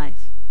of your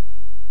life.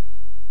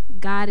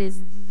 God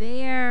is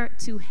there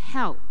to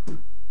help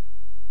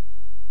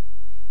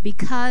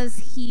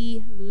because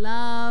he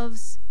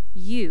loves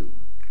you,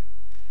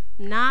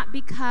 not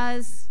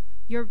because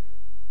you're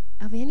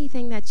of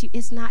anything that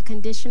it's not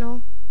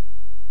conditional.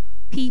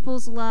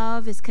 People's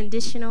love is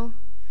conditional.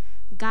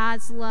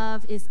 God's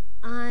love is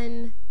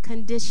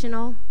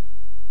unconditional.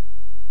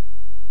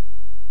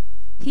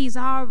 He's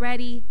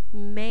already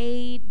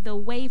made the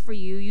way for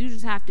you. You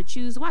just have to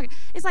choose to walk.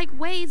 It's like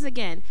Waze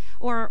again,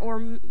 or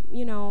the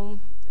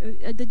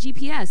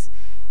GPS.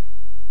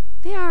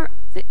 They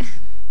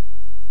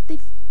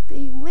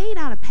laid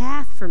out a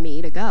path for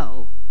me to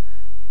go.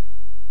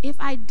 If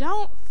I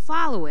don't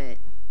follow it,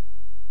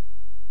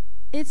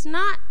 it's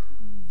not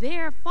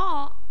their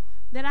fault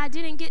that I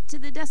didn't get to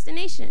the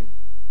destination.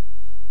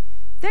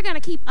 They're going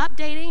to keep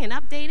updating and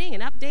updating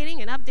and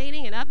updating and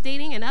updating and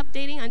updating and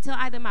updating until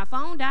either my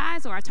phone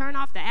dies or I turn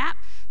off the app.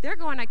 They're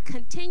going to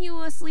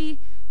continuously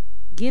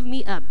give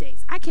me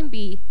updates. I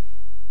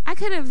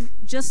could have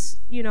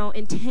just,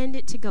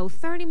 intended to go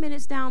 30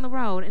 minutes down the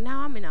road, and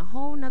now I'm in a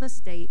whole nother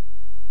state.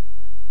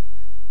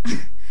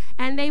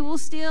 And they will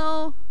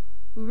still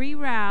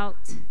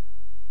reroute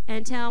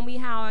and tell me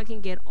how I can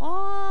get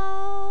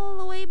all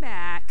the way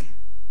back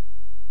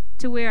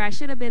to where I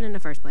should have been in the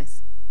first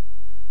place.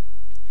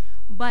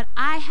 But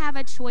I have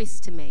a choice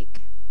to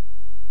make.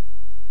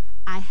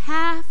 I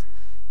have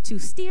to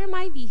steer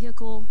my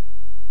vehicle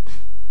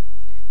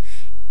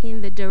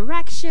in the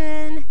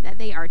direction that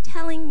they are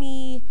telling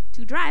me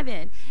to drive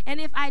in. And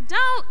if I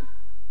don't,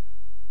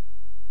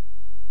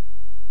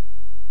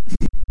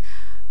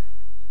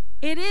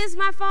 it is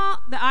my fault.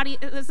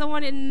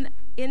 Someone in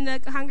the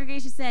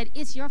congregation said,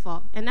 it's your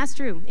fault. And that's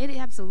true. It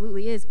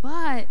absolutely is.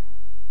 But,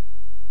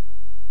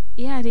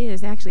 yeah, it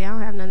is. Actually, I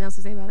don't have nothing else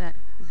to say about that.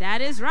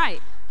 That is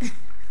right.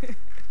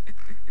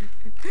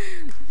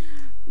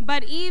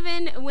 But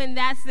even when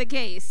that's the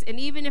case, and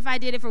even if I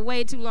did it for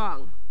way too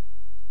long,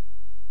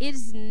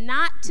 it's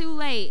not too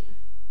late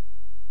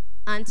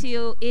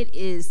until it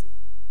is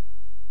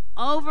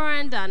over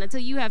and done, until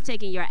you have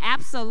taken your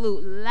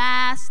absolute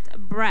last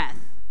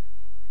breath.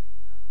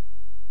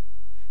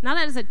 Now,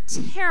 that is a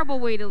terrible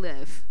way to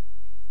live.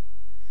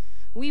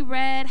 We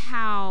read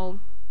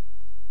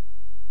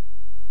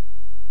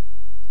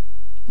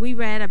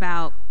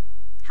about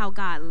how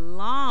God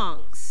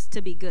longs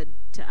to be good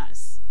to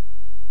us.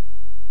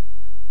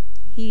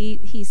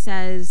 He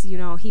says,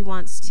 he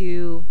wants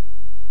to,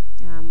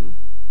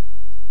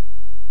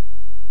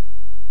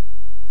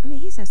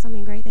 he says so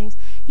many great things.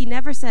 He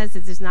never says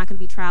that there's not going to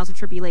be trials or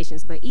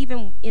tribulations, but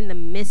even in the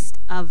midst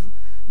of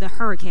the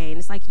hurricane,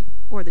 it's like,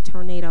 or the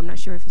tornado, I'm not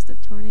sure if it's the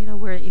tornado,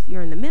 where if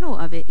you're in the middle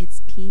of it,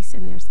 it's peace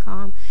and there's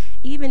calm.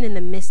 Even in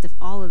the midst of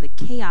all of the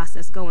chaos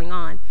that's going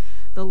on,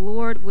 the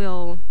Lord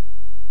will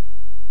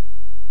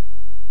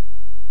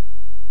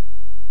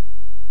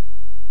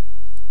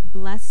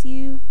bless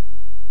you,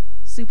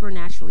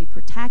 supernaturally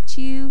protect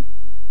you.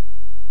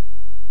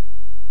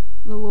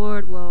 The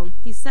Lord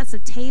he sets a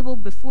table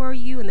before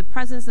you in the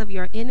presence of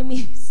your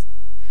enemies,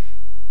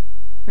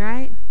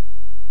 right?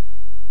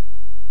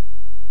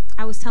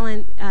 I was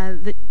telling,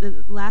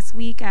 the last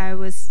week I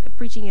was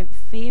preaching at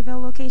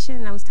Fayetteville location,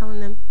 and I was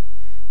telling them,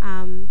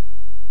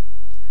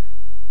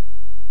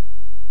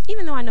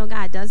 even though I know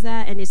God does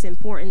that, and it's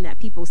important that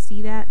people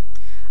see that,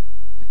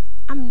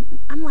 I'm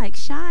like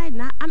shy.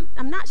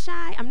 I'm not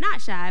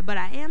shy, but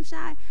I am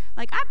shy.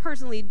 Like, I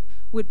personally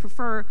would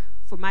prefer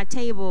for my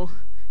table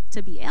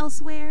to be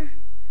elsewhere.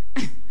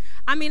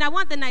 I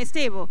want the nice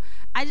table.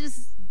 I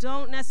just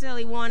don't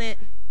necessarily want it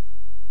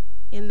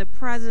in the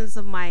presence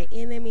of my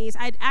enemies.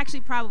 I'd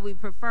actually probably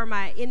prefer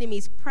my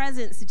enemies'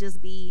 presence to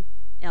just be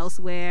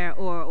elsewhere,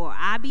 or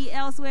I be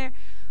elsewhere.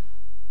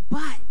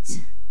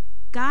 But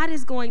God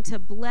is going to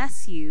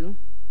bless you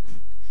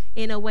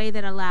in a way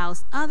that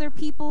allows other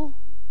people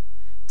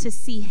to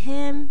see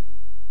him,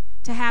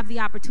 to have the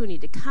opportunity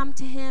to come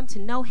to him, to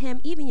know him,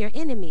 even your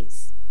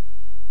enemies.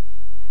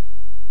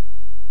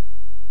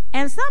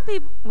 And some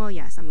people,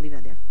 yes, I'm going to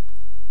leave that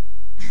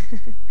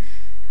there.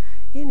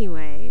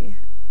 Anyway,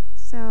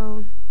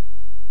 so,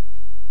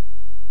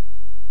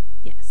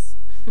 yes.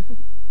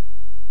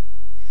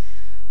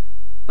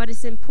 But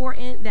it's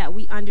important that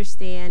we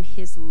understand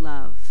his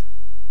love.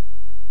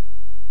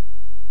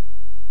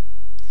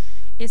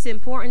 It's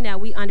important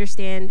that we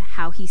understand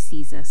how he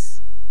sees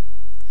us.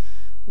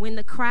 When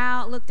the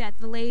crowd looked at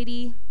the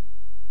lady,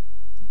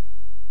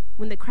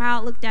 when the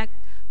crowd looked at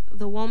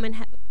the woman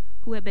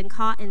who had been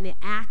caught in the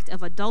act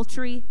of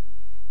adultery,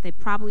 they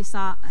probably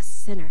saw a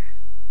sinner.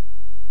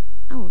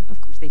 Oh,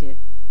 of course they did.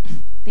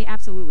 They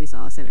absolutely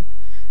saw a sinner.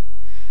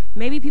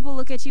 Maybe people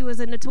look at you as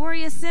a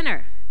notorious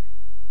sinner.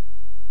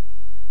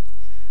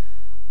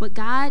 But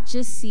God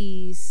just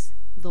sees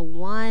the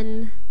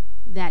one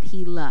that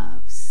he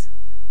loves.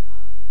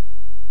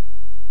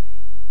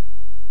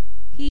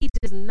 He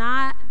does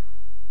not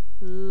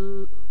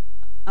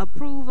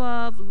approve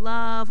of,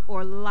 love,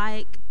 or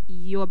like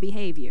your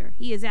behavior.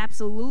 He is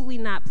absolutely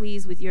not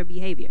pleased with your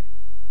behavior.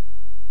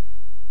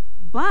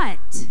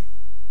 But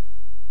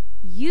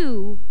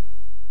you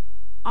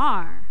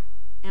are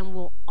and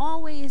will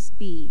always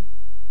be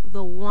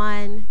the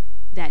one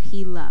that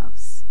he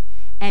loves.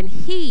 And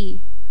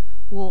he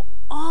will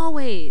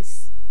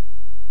always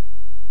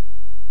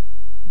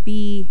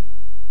be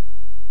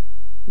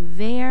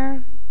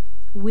there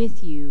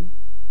with you,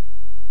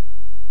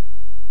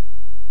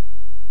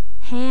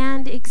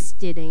 hand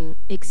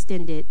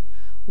extended,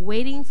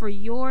 waiting for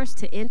yours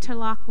to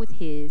interlock with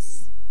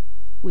his,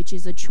 which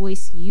is a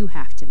choice you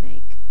have to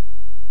make.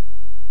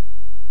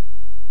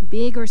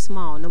 Big or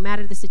small, no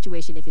matter the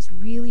situation, if it's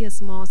really a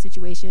small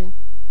situation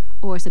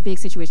or it's a big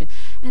situation.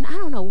 And I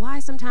don't know why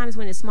sometimes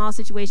when it's small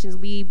situations,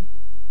 we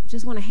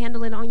just want to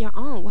handle it on your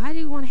own. Why do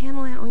you want to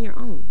handle that on your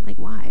own? Like,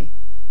 why?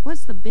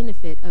 What's the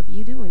benefit of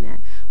you doing that?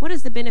 What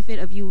is the benefit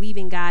of you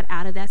leaving God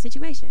out of that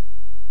situation?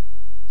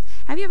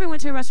 Have you ever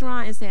went to a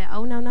restaurant and said,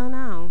 oh,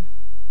 no.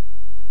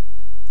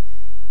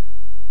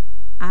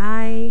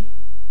 I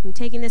am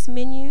taking this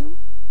menu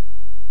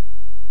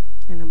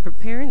and I'm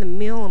preparing the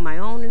meal on my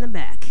own in the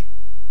back.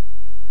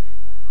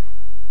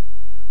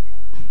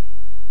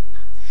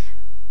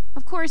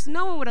 Of course,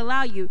 no one would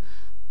allow you,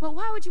 but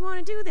why would you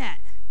want to do that?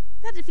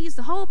 That defeats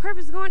the whole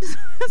purpose of going to the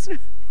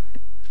restaurant.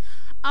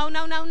 Oh,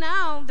 no,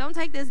 don't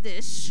take this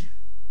dish.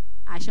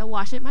 I shall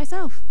wash it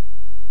myself.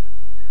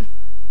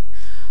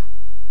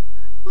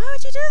 Why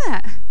would you do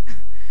that?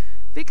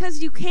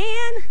 Because you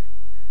can.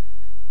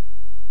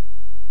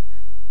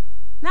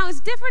 Now, it's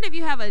different if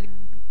you have a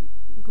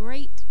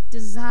great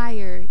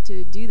desire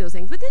to do those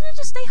things, but then you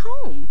just stay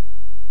home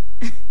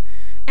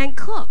and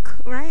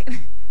cook, right?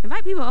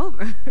 Invite people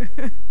over.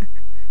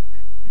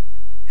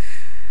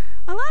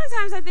 A lot of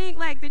times I think,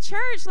 like, the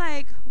church,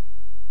 like,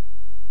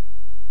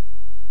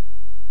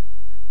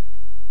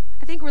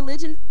 I think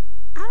religion,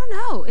 I don't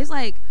know. It's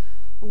like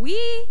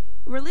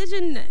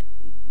religion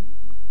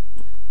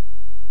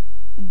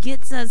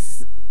gets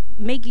us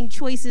making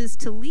choices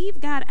to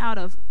leave God out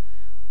of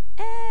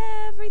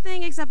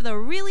everything except the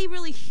really,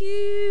 really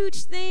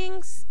huge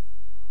things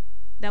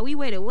that we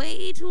waited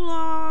way too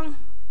long.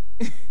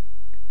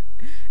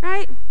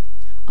 Right?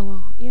 Oh,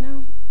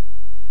 well,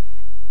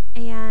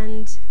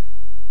 and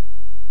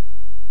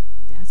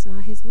that's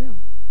not his will.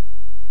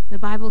 The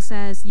Bible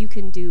says you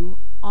can do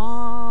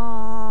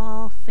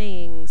all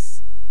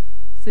things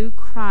through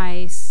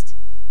Christ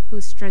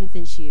who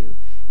strengthens you.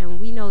 And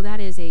we know that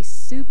is a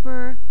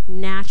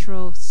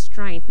supernatural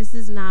strength. This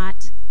is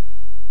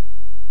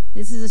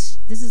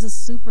a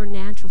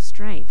supernatural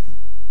strength.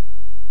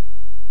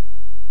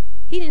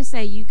 He didn't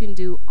say you can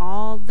do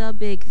all the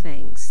big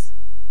things.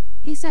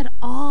 He said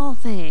all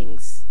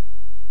things.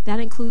 That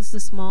includes the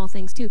small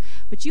things too.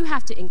 But you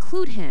have to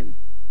include him.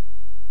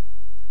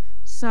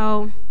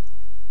 So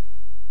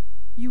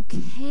you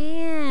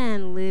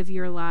can live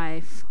your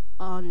life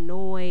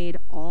annoyed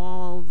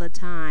all the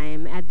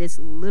time at this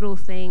little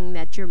thing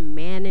that you're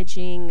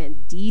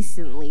managing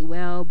decently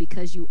well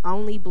because you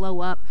only blow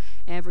up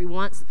every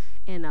once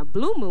in a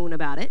blue moon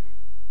about it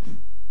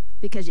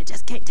because you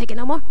just can't take it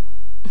no more.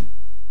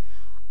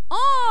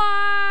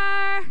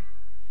 Or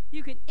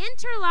you can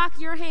interlock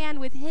your hand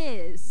with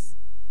his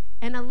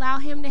and allow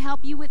him to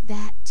help you with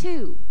that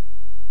too.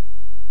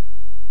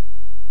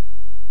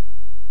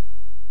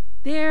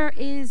 There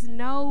is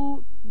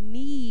no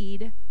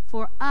need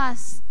for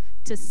us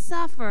to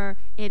suffer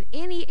in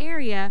any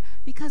area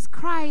because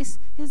Christ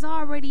has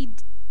already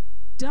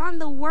done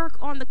the work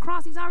on the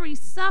cross. He's already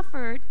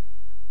suffered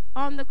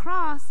on the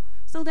cross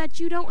so that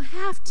you don't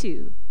have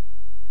to.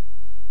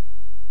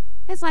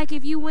 It's like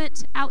if you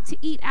went out to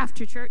eat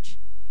after church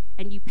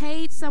and you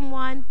paid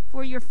someone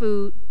for your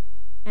food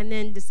and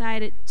then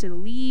decided to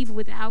leave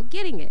without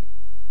getting it.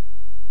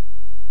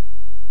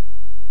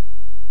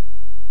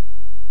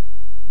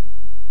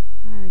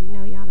 I already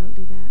know y'all don't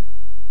do that.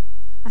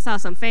 I saw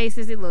some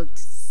faces, it looked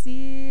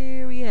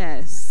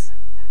serious.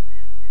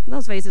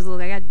 Those faces look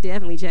like I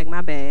definitely checked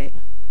my bag.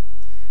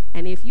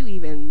 And if you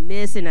even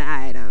missing an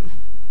item,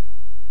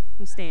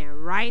 I'm staying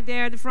right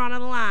there at the front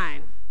of the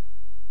line.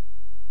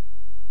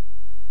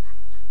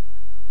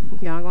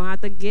 Y'all gonna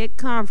have to get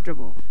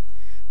comfortable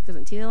because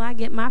until I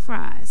get my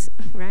fries,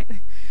 right?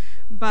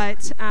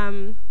 But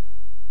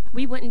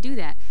we wouldn't do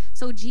that.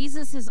 So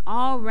Jesus has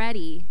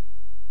already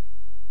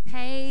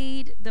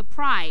paid the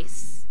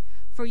price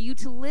for you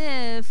to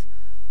live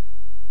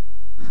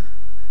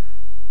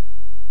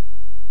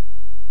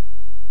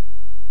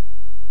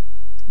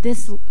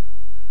this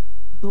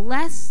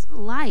blessed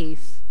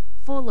life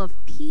full of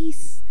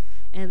peace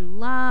and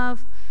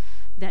love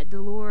that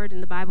the Lord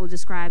in the Bible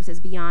describes as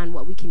beyond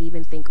what we can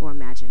even think or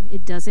imagine.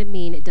 It doesn't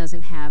mean it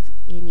doesn't have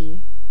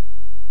any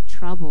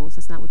troubles.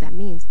 That's not what that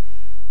means.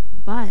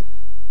 But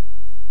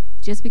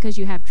just because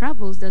you have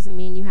troubles doesn't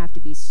mean you have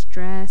to be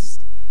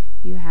stressed.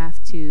 You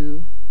have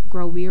to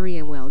grow weary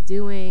in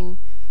well-doing.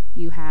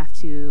 You have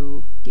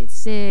to get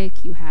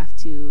sick. You have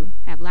to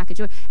have lack of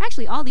joy.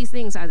 Actually, all these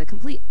things are the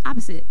complete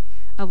opposite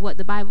of what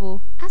the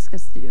Bible asks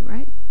us to do,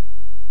 right?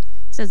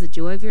 It says the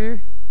joy of the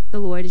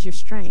Lord is your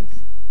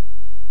strength.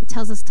 It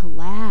tells us to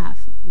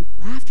laugh.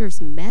 Laughter is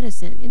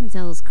medicine. It doesn't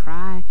tell us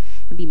cry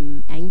and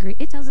be angry.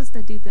 It tells us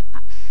to do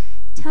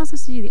tells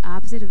us to do the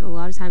opposite of a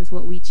lot of times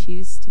what we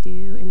choose to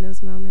do in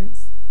those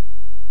moments.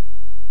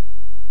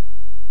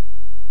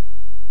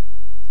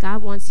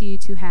 God wants you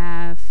to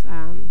have,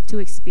 to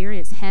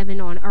experience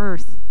heaven on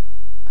earth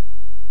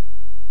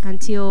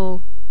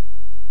until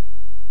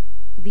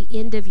the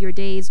end of your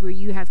days, where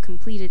you have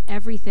completed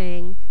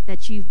everything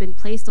that you've been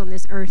placed on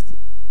this earth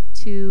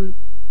to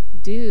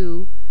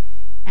do,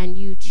 and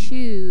you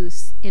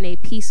choose in a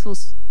peaceful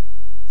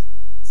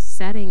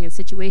setting and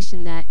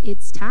situation that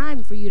it's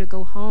time for you to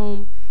go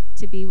home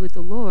to be with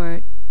the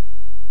Lord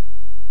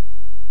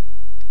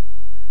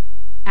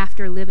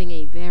after living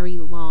a very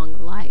long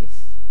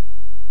life.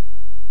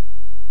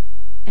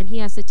 And he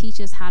has to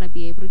teach us how to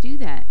be able to do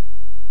that.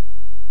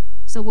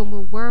 So when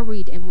we're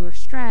worried and we're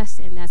stressed,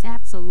 and that's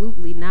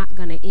absolutely not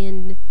going to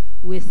end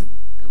with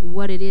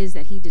what it is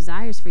that he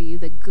desires for you,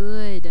 the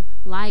good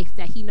life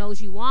that he knows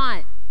you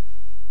want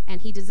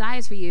and he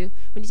desires for you,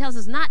 when he tells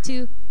us not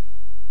to,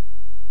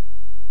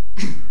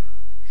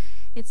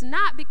 it's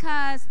not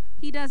because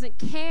he doesn't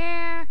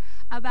care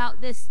about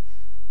this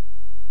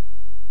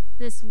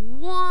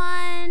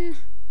one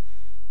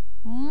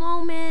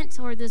moment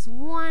or this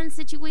one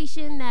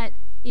situation that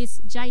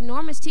is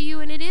ginormous to you,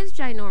 and it is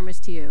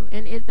ginormous to you,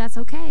 and that's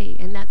okay,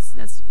 and that's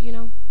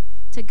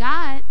to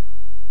God.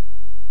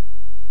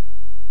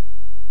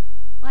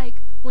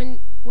 Like when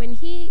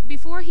he,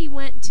 before he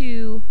went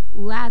to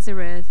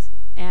Lazarus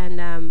and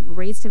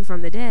raised him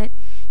from the dead,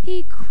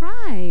 he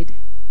cried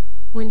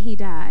when he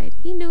died.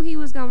 He knew he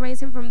was going to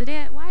raise him from the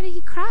dead. Why did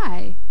he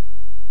cry?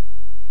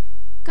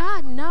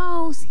 God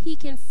knows he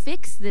can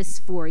fix this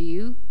for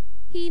you.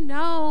 He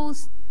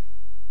knows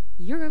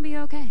you're going to be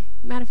okay.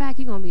 Matter of fact,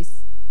 you're going to be,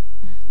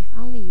 if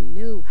only you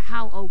knew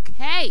how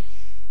okay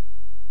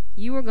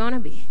you were going to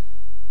be.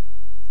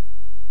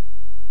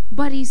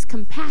 But he's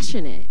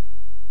compassionate.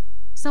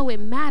 So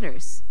it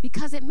matters,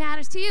 because it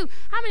matters to you.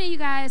 How many of you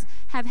guys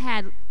have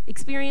had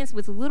experience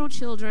with little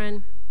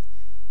children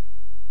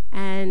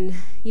and,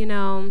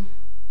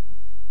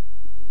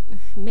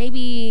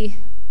 maybe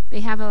they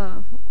have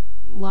a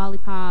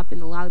lollipop and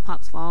the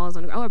lollipop falls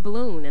on, or a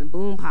balloon and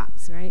balloon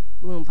pops, right?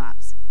 Balloon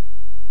pops.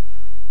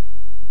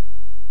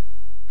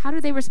 How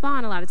do they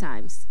respond a lot of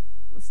times?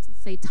 Let's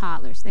say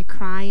toddlers. They're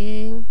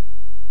crying.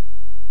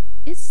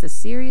 It's a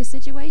serious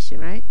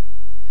situation, right?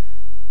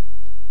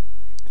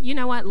 You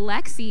know what?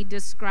 Lexi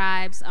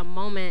describes a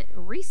moment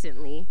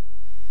recently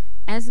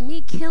as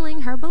me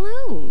killing her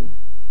balloon.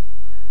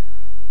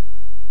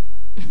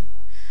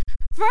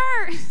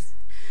 First,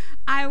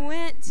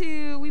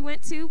 we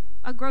went to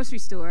a grocery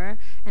store,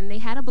 and they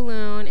had a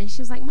balloon, and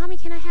she was like, "Mommy,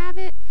 can I have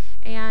it?"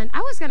 And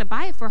I was going to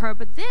buy it for her,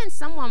 but then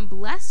someone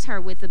blessed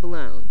her with the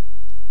balloon.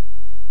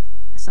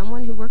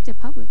 Someone who worked at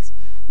Publix.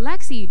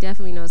 Lexi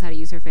definitely knows how to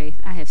use her faith.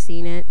 I have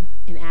seen it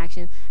in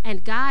action.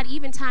 And God,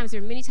 there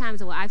are many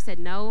times where I've said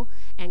no,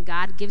 and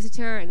God gives it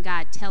to her, and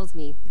God tells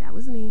me, that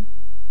was me.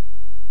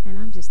 And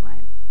I'm just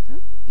like,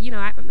 oh.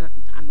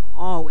 I'm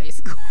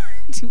always going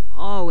to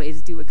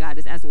always do what God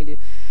has asked me to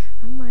do.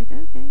 I'm like,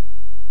 okay.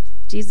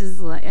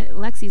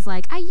 Lexi's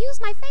like, I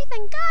used my faith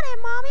and got it,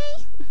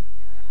 Mommy.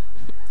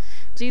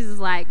 Jesus is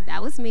like,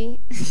 that was me.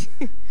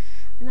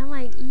 And I'm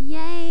like,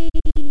 yay.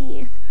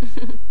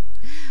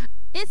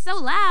 It's so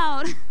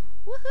loud.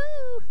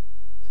 Woohoo.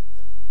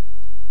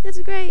 This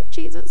is great,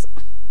 Jesus.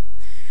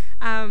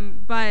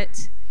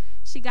 But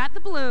she got the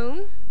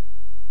balloon,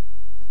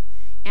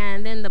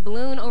 and then the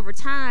balloon over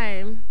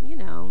time,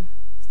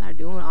 started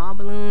doing what all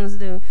balloons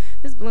do.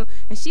 This balloon,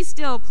 and she's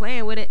still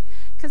playing with it,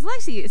 because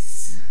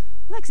Lexi's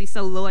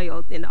so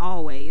loyal in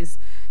all ways.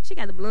 She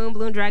got the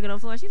balloon dragging on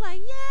the floor. She's like,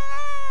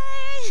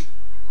 yay!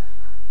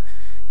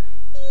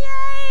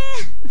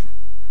 Yay!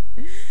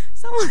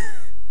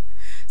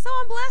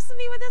 Someone blessed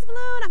me with this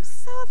balloon. I'm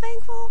so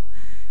thankful.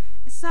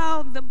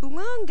 So the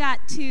balloon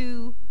got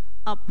to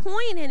a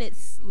point in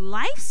its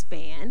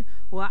lifespan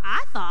where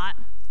I thought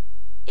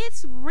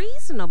it's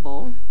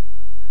reasonable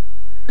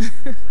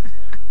to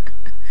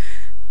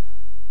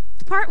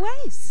part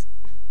ways.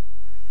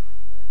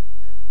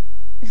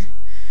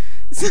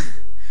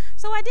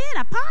 So I did.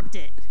 I popped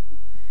it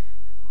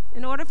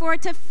in order for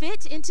it to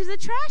fit into the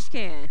trash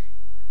can.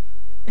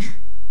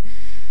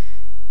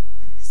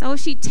 So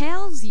she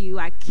tells you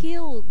I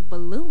killed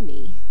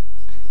Balloony.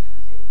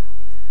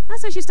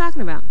 That's what she's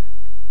talking about.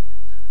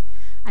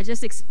 I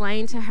just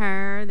explained to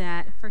her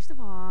that, first of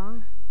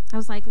all, I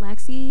was like,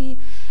 Lexi,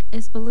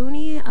 is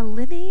Balloony a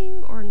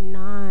living or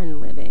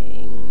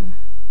non-living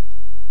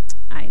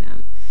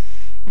item?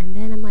 And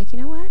then I'm like, you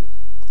know what?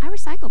 I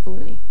recycle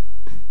Balloony.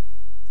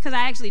 Because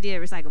I actually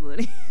did recycle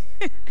Balloony.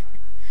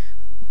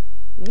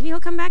 Maybe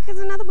he'll come back as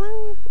another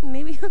balloon.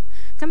 Maybe he'll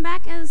come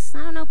back as,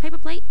 paper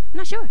plate. I'm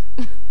not sure.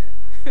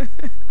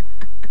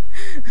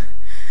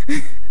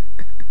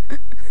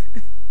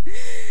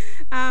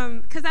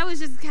 Because I was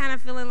just kind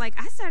of feeling like,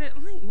 at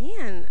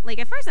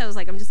first I was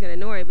like, I'm just going to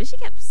ignore it, but she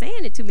kept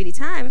saying it too many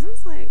times. I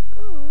was like,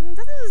 oh, that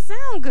doesn't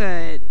sound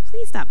good.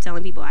 Please stop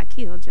telling people I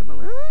killed your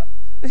balloon.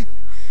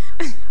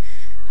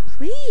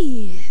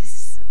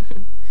 Please.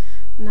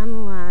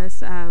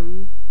 Nonetheless,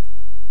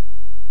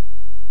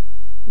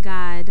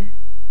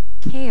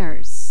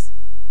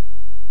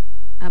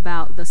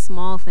 about the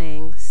small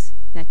things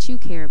that you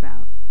care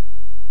about.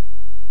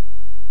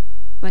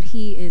 But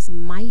he is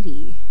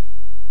mighty,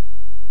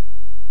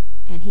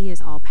 and he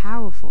is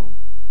all-powerful,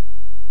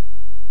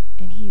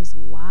 and he is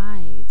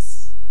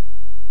wise.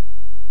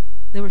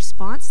 The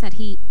response that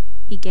he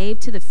gave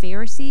to the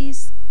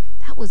Pharisees,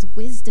 that was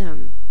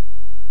wisdom.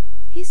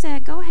 He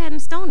said, go ahead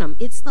and stone him.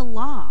 It's the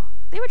law.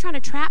 They were trying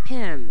to trap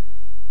him.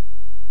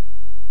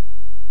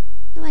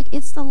 They're like,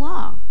 it's the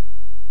law.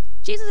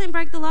 Jesus didn't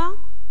break the law.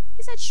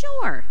 He said,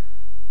 sure.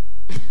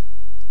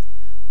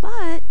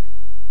 But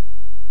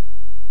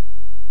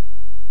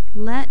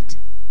let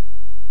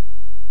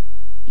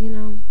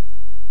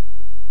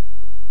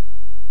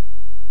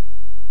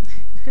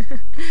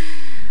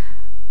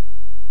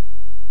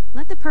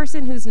the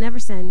person who's never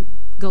sinned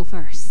go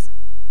first,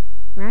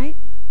 right?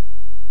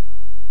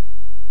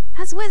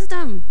 That's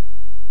wisdom,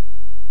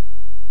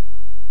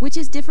 which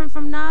is different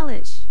from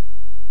knowledge.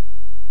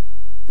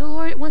 The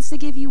Lord wants to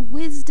give you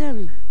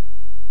wisdom.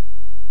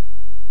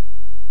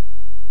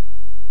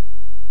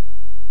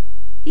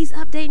 He's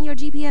updating your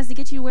GPS to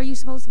get you where you're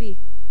supposed to be.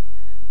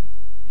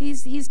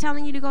 He's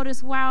telling you to go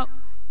this route.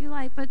 You're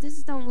like, but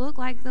this don't look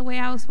like the way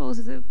I was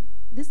supposed to.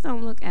 This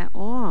don't look at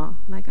all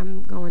like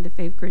I'm going to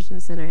Faith Christian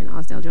Center in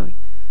Austell, Georgia.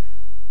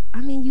 I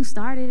mean, you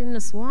started in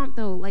the swamp,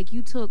 though. Like,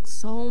 you took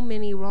so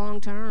many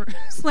wrong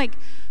turns. Like,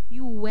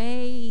 you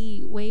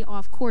way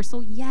off course.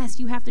 So, yes,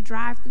 you have to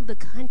drive through the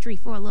country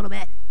for a little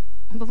bit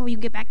before you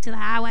get back to the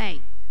highway.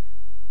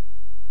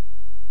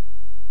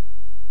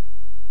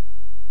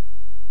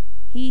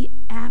 He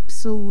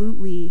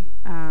absolutely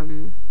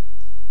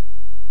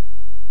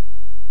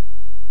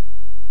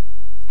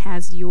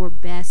has your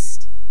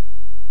best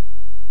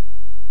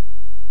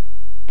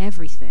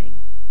everything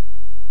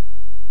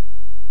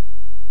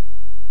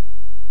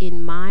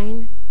in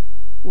mind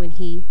when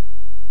he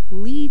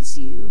leads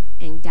you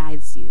and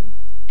guides you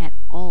at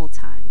all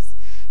times.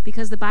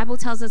 Because the Bible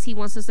tells us he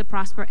wants us to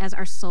prosper as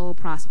our soul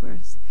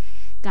prospers.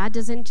 God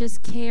doesn't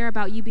just care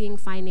about you being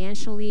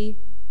financially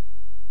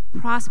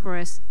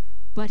prosperous,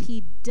 but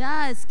he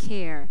does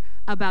care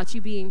about you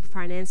being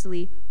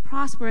financially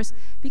prosperous,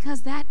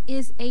 because that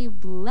is a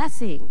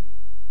blessing.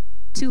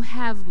 To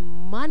have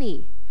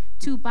money,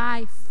 to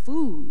buy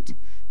food,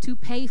 to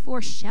pay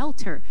for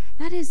shelter,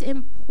 that is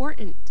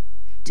important.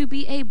 To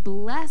be a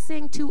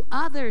blessing to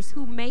others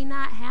who may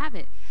not have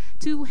it,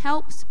 to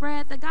help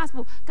spread the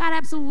gospel. God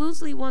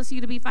absolutely wants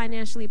you to be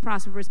financially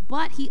prosperous,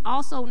 but he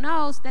also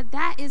knows that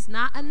that is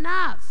not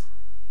enough.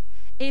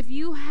 If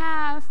you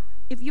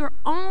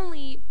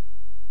only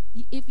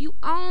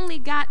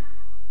got,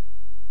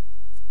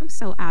 I'm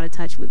so out of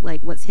touch with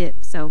like what's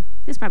hip, so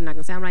this is probably not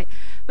gonna sound right,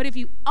 but if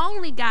you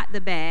only got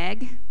the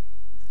bag,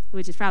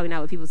 which is probably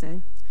not what people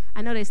say.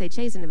 I know they say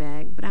chasing the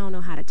bag, but I don't know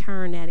how to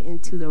turn that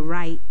into the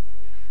right.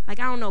 Like,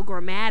 I don't know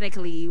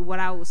grammatically what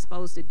I was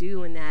supposed to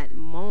do in that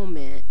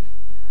moment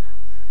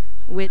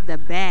with the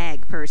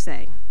bag per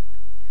se.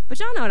 But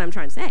y'all know what I'm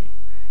trying to say.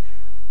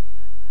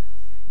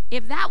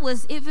 If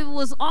it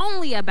was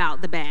only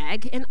about the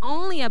bag and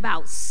only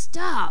about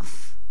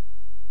stuff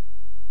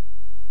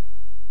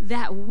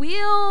that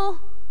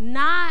will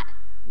not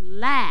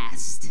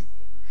last,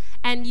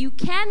 and you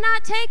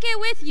cannot take it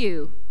with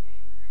you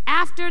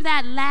after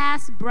that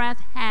last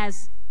breath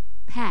has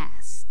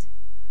passed.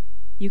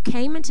 You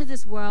came into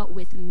this world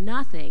with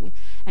nothing,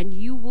 and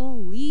you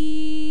will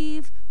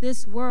leave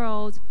this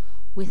world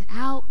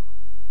without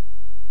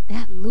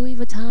that Louis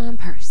Vuitton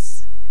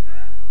purse.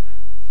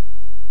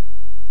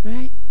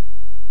 Right?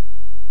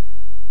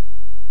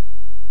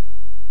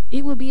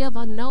 It would be of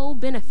no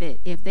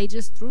benefit if they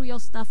just threw your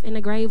stuff in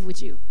the grave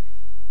with you.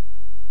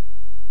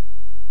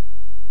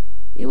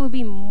 It would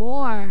be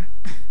more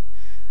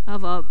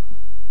of a,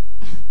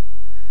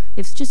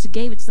 if just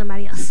gave it to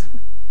somebody else.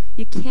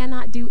 You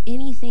cannot do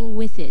anything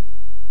with it.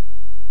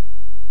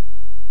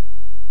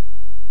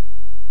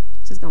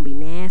 It's just going to be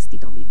nasty,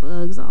 going to be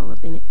bugs all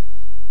up in it.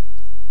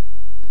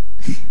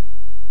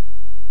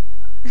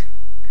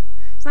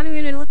 It's not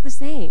even going to look the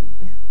same.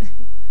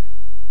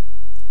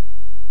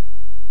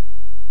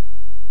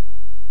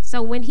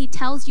 So when he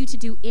tells you to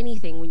do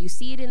anything, when you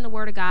see it in the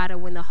Word of God or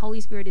when the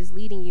Holy Spirit is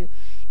leading you,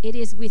 it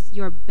is with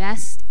your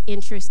best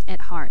interest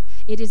at heart.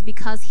 It is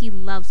because he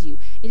loves you.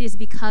 It is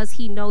because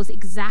he knows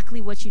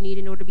exactly what you need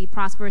in order to be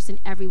prosperous in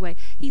every way.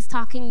 He's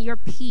talking your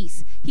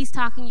peace. He's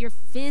talking your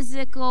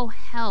physical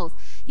health.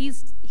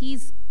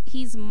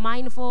 He's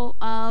mindful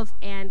of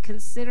and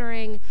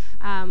considering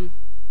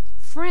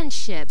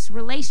friendships,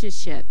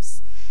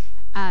 relationships,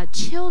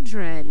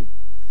 children,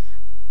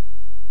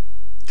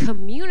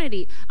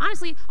 community.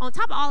 Honestly, on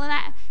top of all of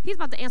that, he's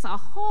about to answer a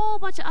whole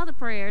bunch of other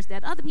prayers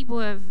that other people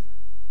have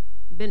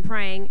been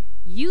praying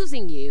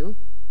using you.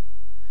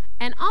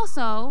 And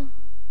also,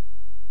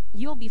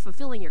 you'll be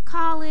fulfilling your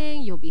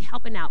calling. You'll be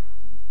helping out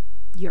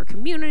your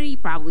community,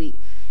 probably,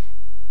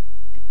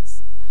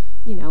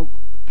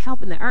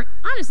 helping the earth.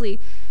 Honestly,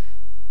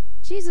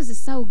 Jesus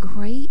is so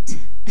great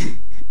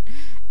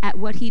at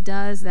what he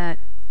does that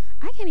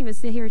I can't even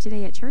sit here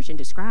today at church and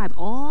describe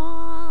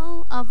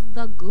all of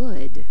the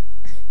good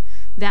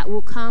that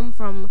will come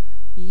from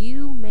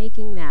you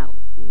making that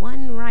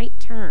one right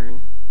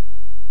turn.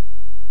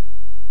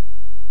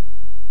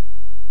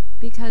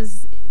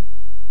 Because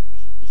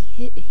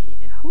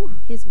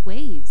his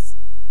ways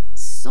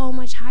so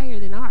much higher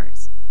than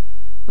ours.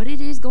 But it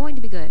is going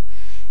to be good.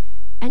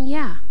 And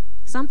yeah,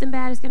 something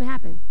bad is going to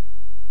happen.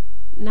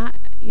 Not,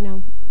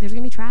 there's going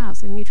to be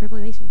trials, there's going to be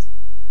tribulations.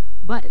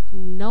 But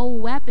no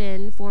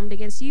weapon formed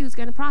against you is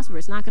going to prosper.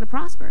 It's not going to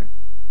prosper.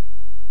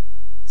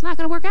 It's not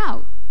going to work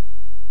out.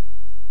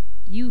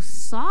 You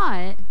saw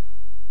it,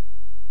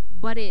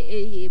 but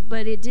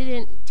it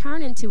didn't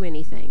turn into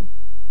anything.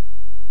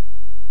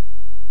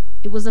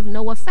 It was of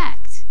no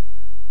effect.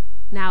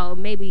 Now,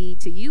 maybe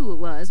to you it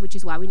was, which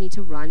is why we need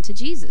to run to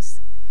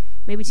Jesus.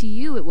 Maybe to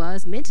you it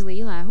was mentally,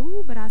 you're like,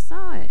 ooh, but I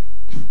saw it.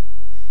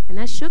 And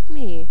that shook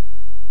me.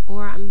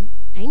 Or I'm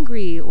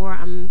angry, or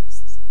I'm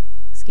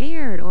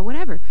scared, or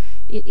whatever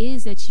it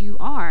is that you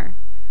are.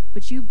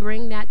 But you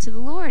bring that to the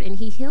Lord, and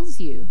he heals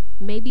you.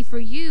 Maybe for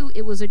you,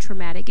 it was a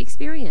traumatic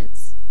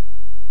experience.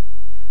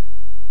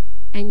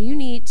 And you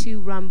need to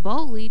run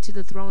boldly to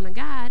the throne of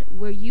God,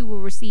 where you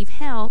will receive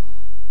help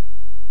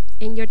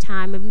in your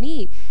time of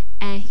need.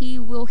 And he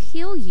will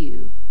heal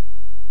you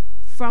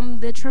from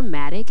the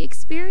traumatic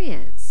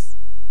experience.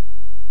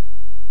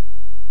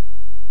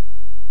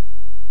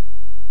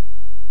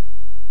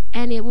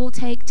 And it will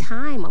take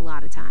time a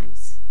lot of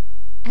times.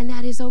 And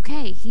that is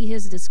okay. He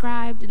has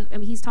described,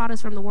 and he's taught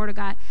us from the Word of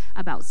God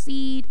about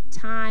seed,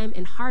 time,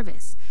 and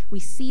harvest.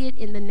 We see it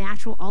in the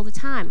natural all the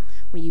time.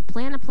 When you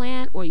plant a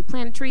plant or you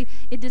plant a tree,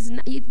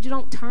 you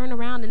don't turn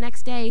around the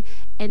next day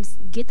and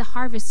get the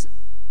harvest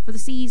for the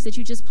seeds that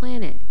you just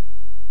planted.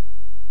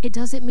 It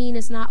doesn't mean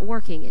it's not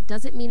working. It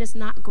doesn't mean it's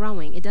not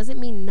growing. It doesn't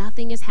mean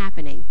nothing is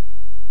happening.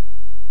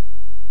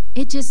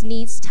 It just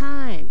needs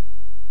time.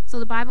 So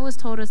the Bible has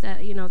told us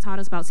that, taught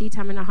us about seed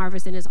time and the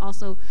harvest, and has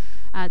also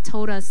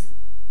told us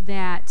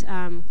that,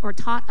 or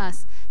taught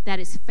us that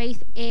it's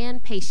faith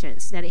and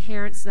patience that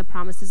inherits the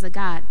promises of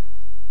God.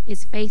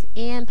 It's faith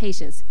and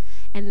patience.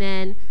 And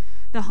then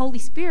the Holy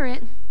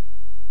Spirit.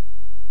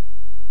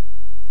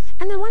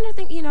 And then one other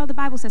thing, the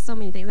Bible says so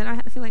many things that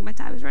I feel like my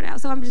time is running out,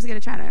 so I'm just going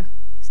to try to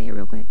say it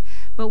real quick.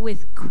 But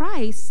with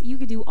Christ, you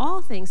can do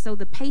all things. So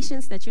the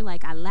patience that you're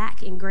like, I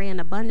lack in grand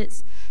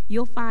abundance,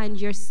 you'll find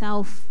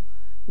yourself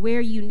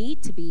where you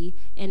need to be,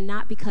 and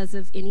not because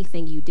of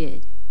anything you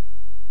did.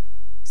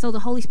 So the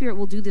Holy Spirit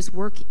will do this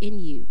work in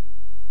you.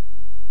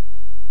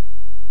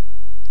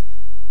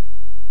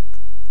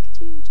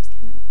 Could you just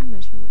I'm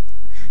not sure what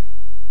time.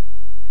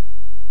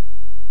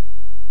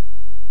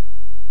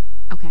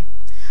 Okay.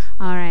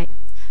 All right.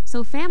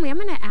 So family, I'm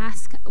going to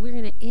ask, we're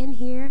going to end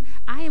here.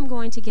 I am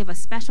going to give a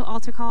special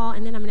altar call,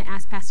 and then I'm going to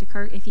ask Pastor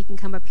Kurt if he can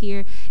come up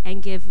here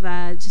and give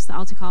just the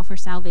altar call for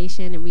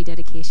salvation and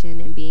rededication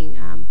and being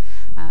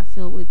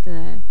filled with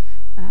the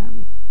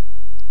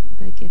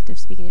gift of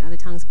speaking in other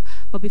tongues.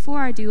 But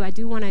before I do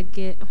want to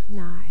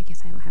I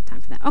guess I don't have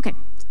time for that. Okay.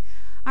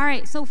 All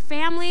right. So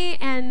family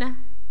and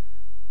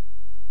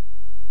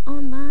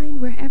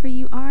online, wherever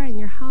you are, in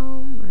your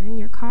home or in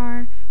your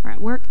car or at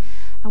work,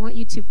 I want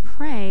you to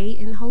pray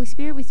in the Holy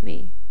Spirit with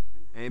me.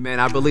 Amen.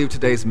 I believe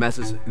today's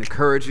message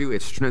encourages you,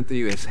 it strengthens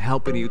you, it's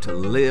helping you to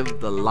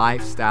live the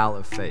lifestyle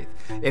of faith.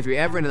 If you're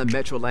ever in the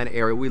Metro Atlanta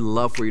area, we'd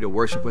love for you to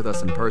worship with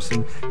us in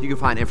person. You can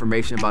find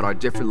information about our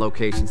different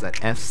locations at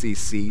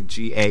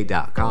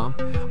fccga.com.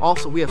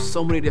 Also, we have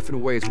so many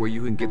different ways where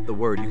you can get the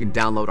word. You can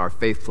download our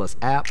Faith Plus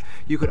app.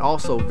 You could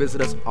also visit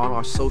us on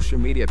our social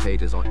media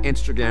pages, on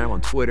Instagram,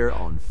 on Twitter,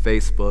 on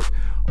Facebook,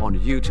 on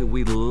YouTube.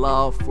 We'd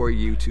love for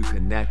you to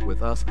connect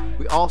with us.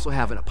 We also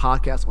have a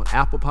podcast on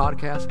Apple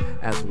Podcasts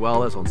as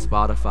well as on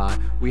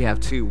Spotify. We have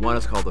two. One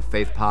is called the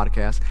Faith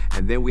Podcast,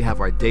 and then we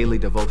have our daily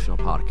devotional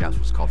podcast,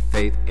 which is called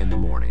Faith in the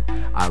Morning.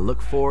 I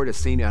look forward to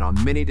seeing you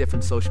on many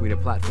different social media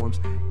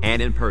platforms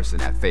and in person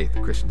at Faith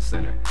Christian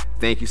Center.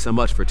 Thank you so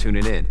much for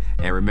tuning in.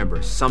 And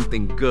remember,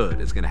 something good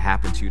is going to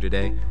happen to you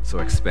today, so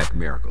expect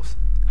miracles.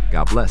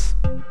 God bless.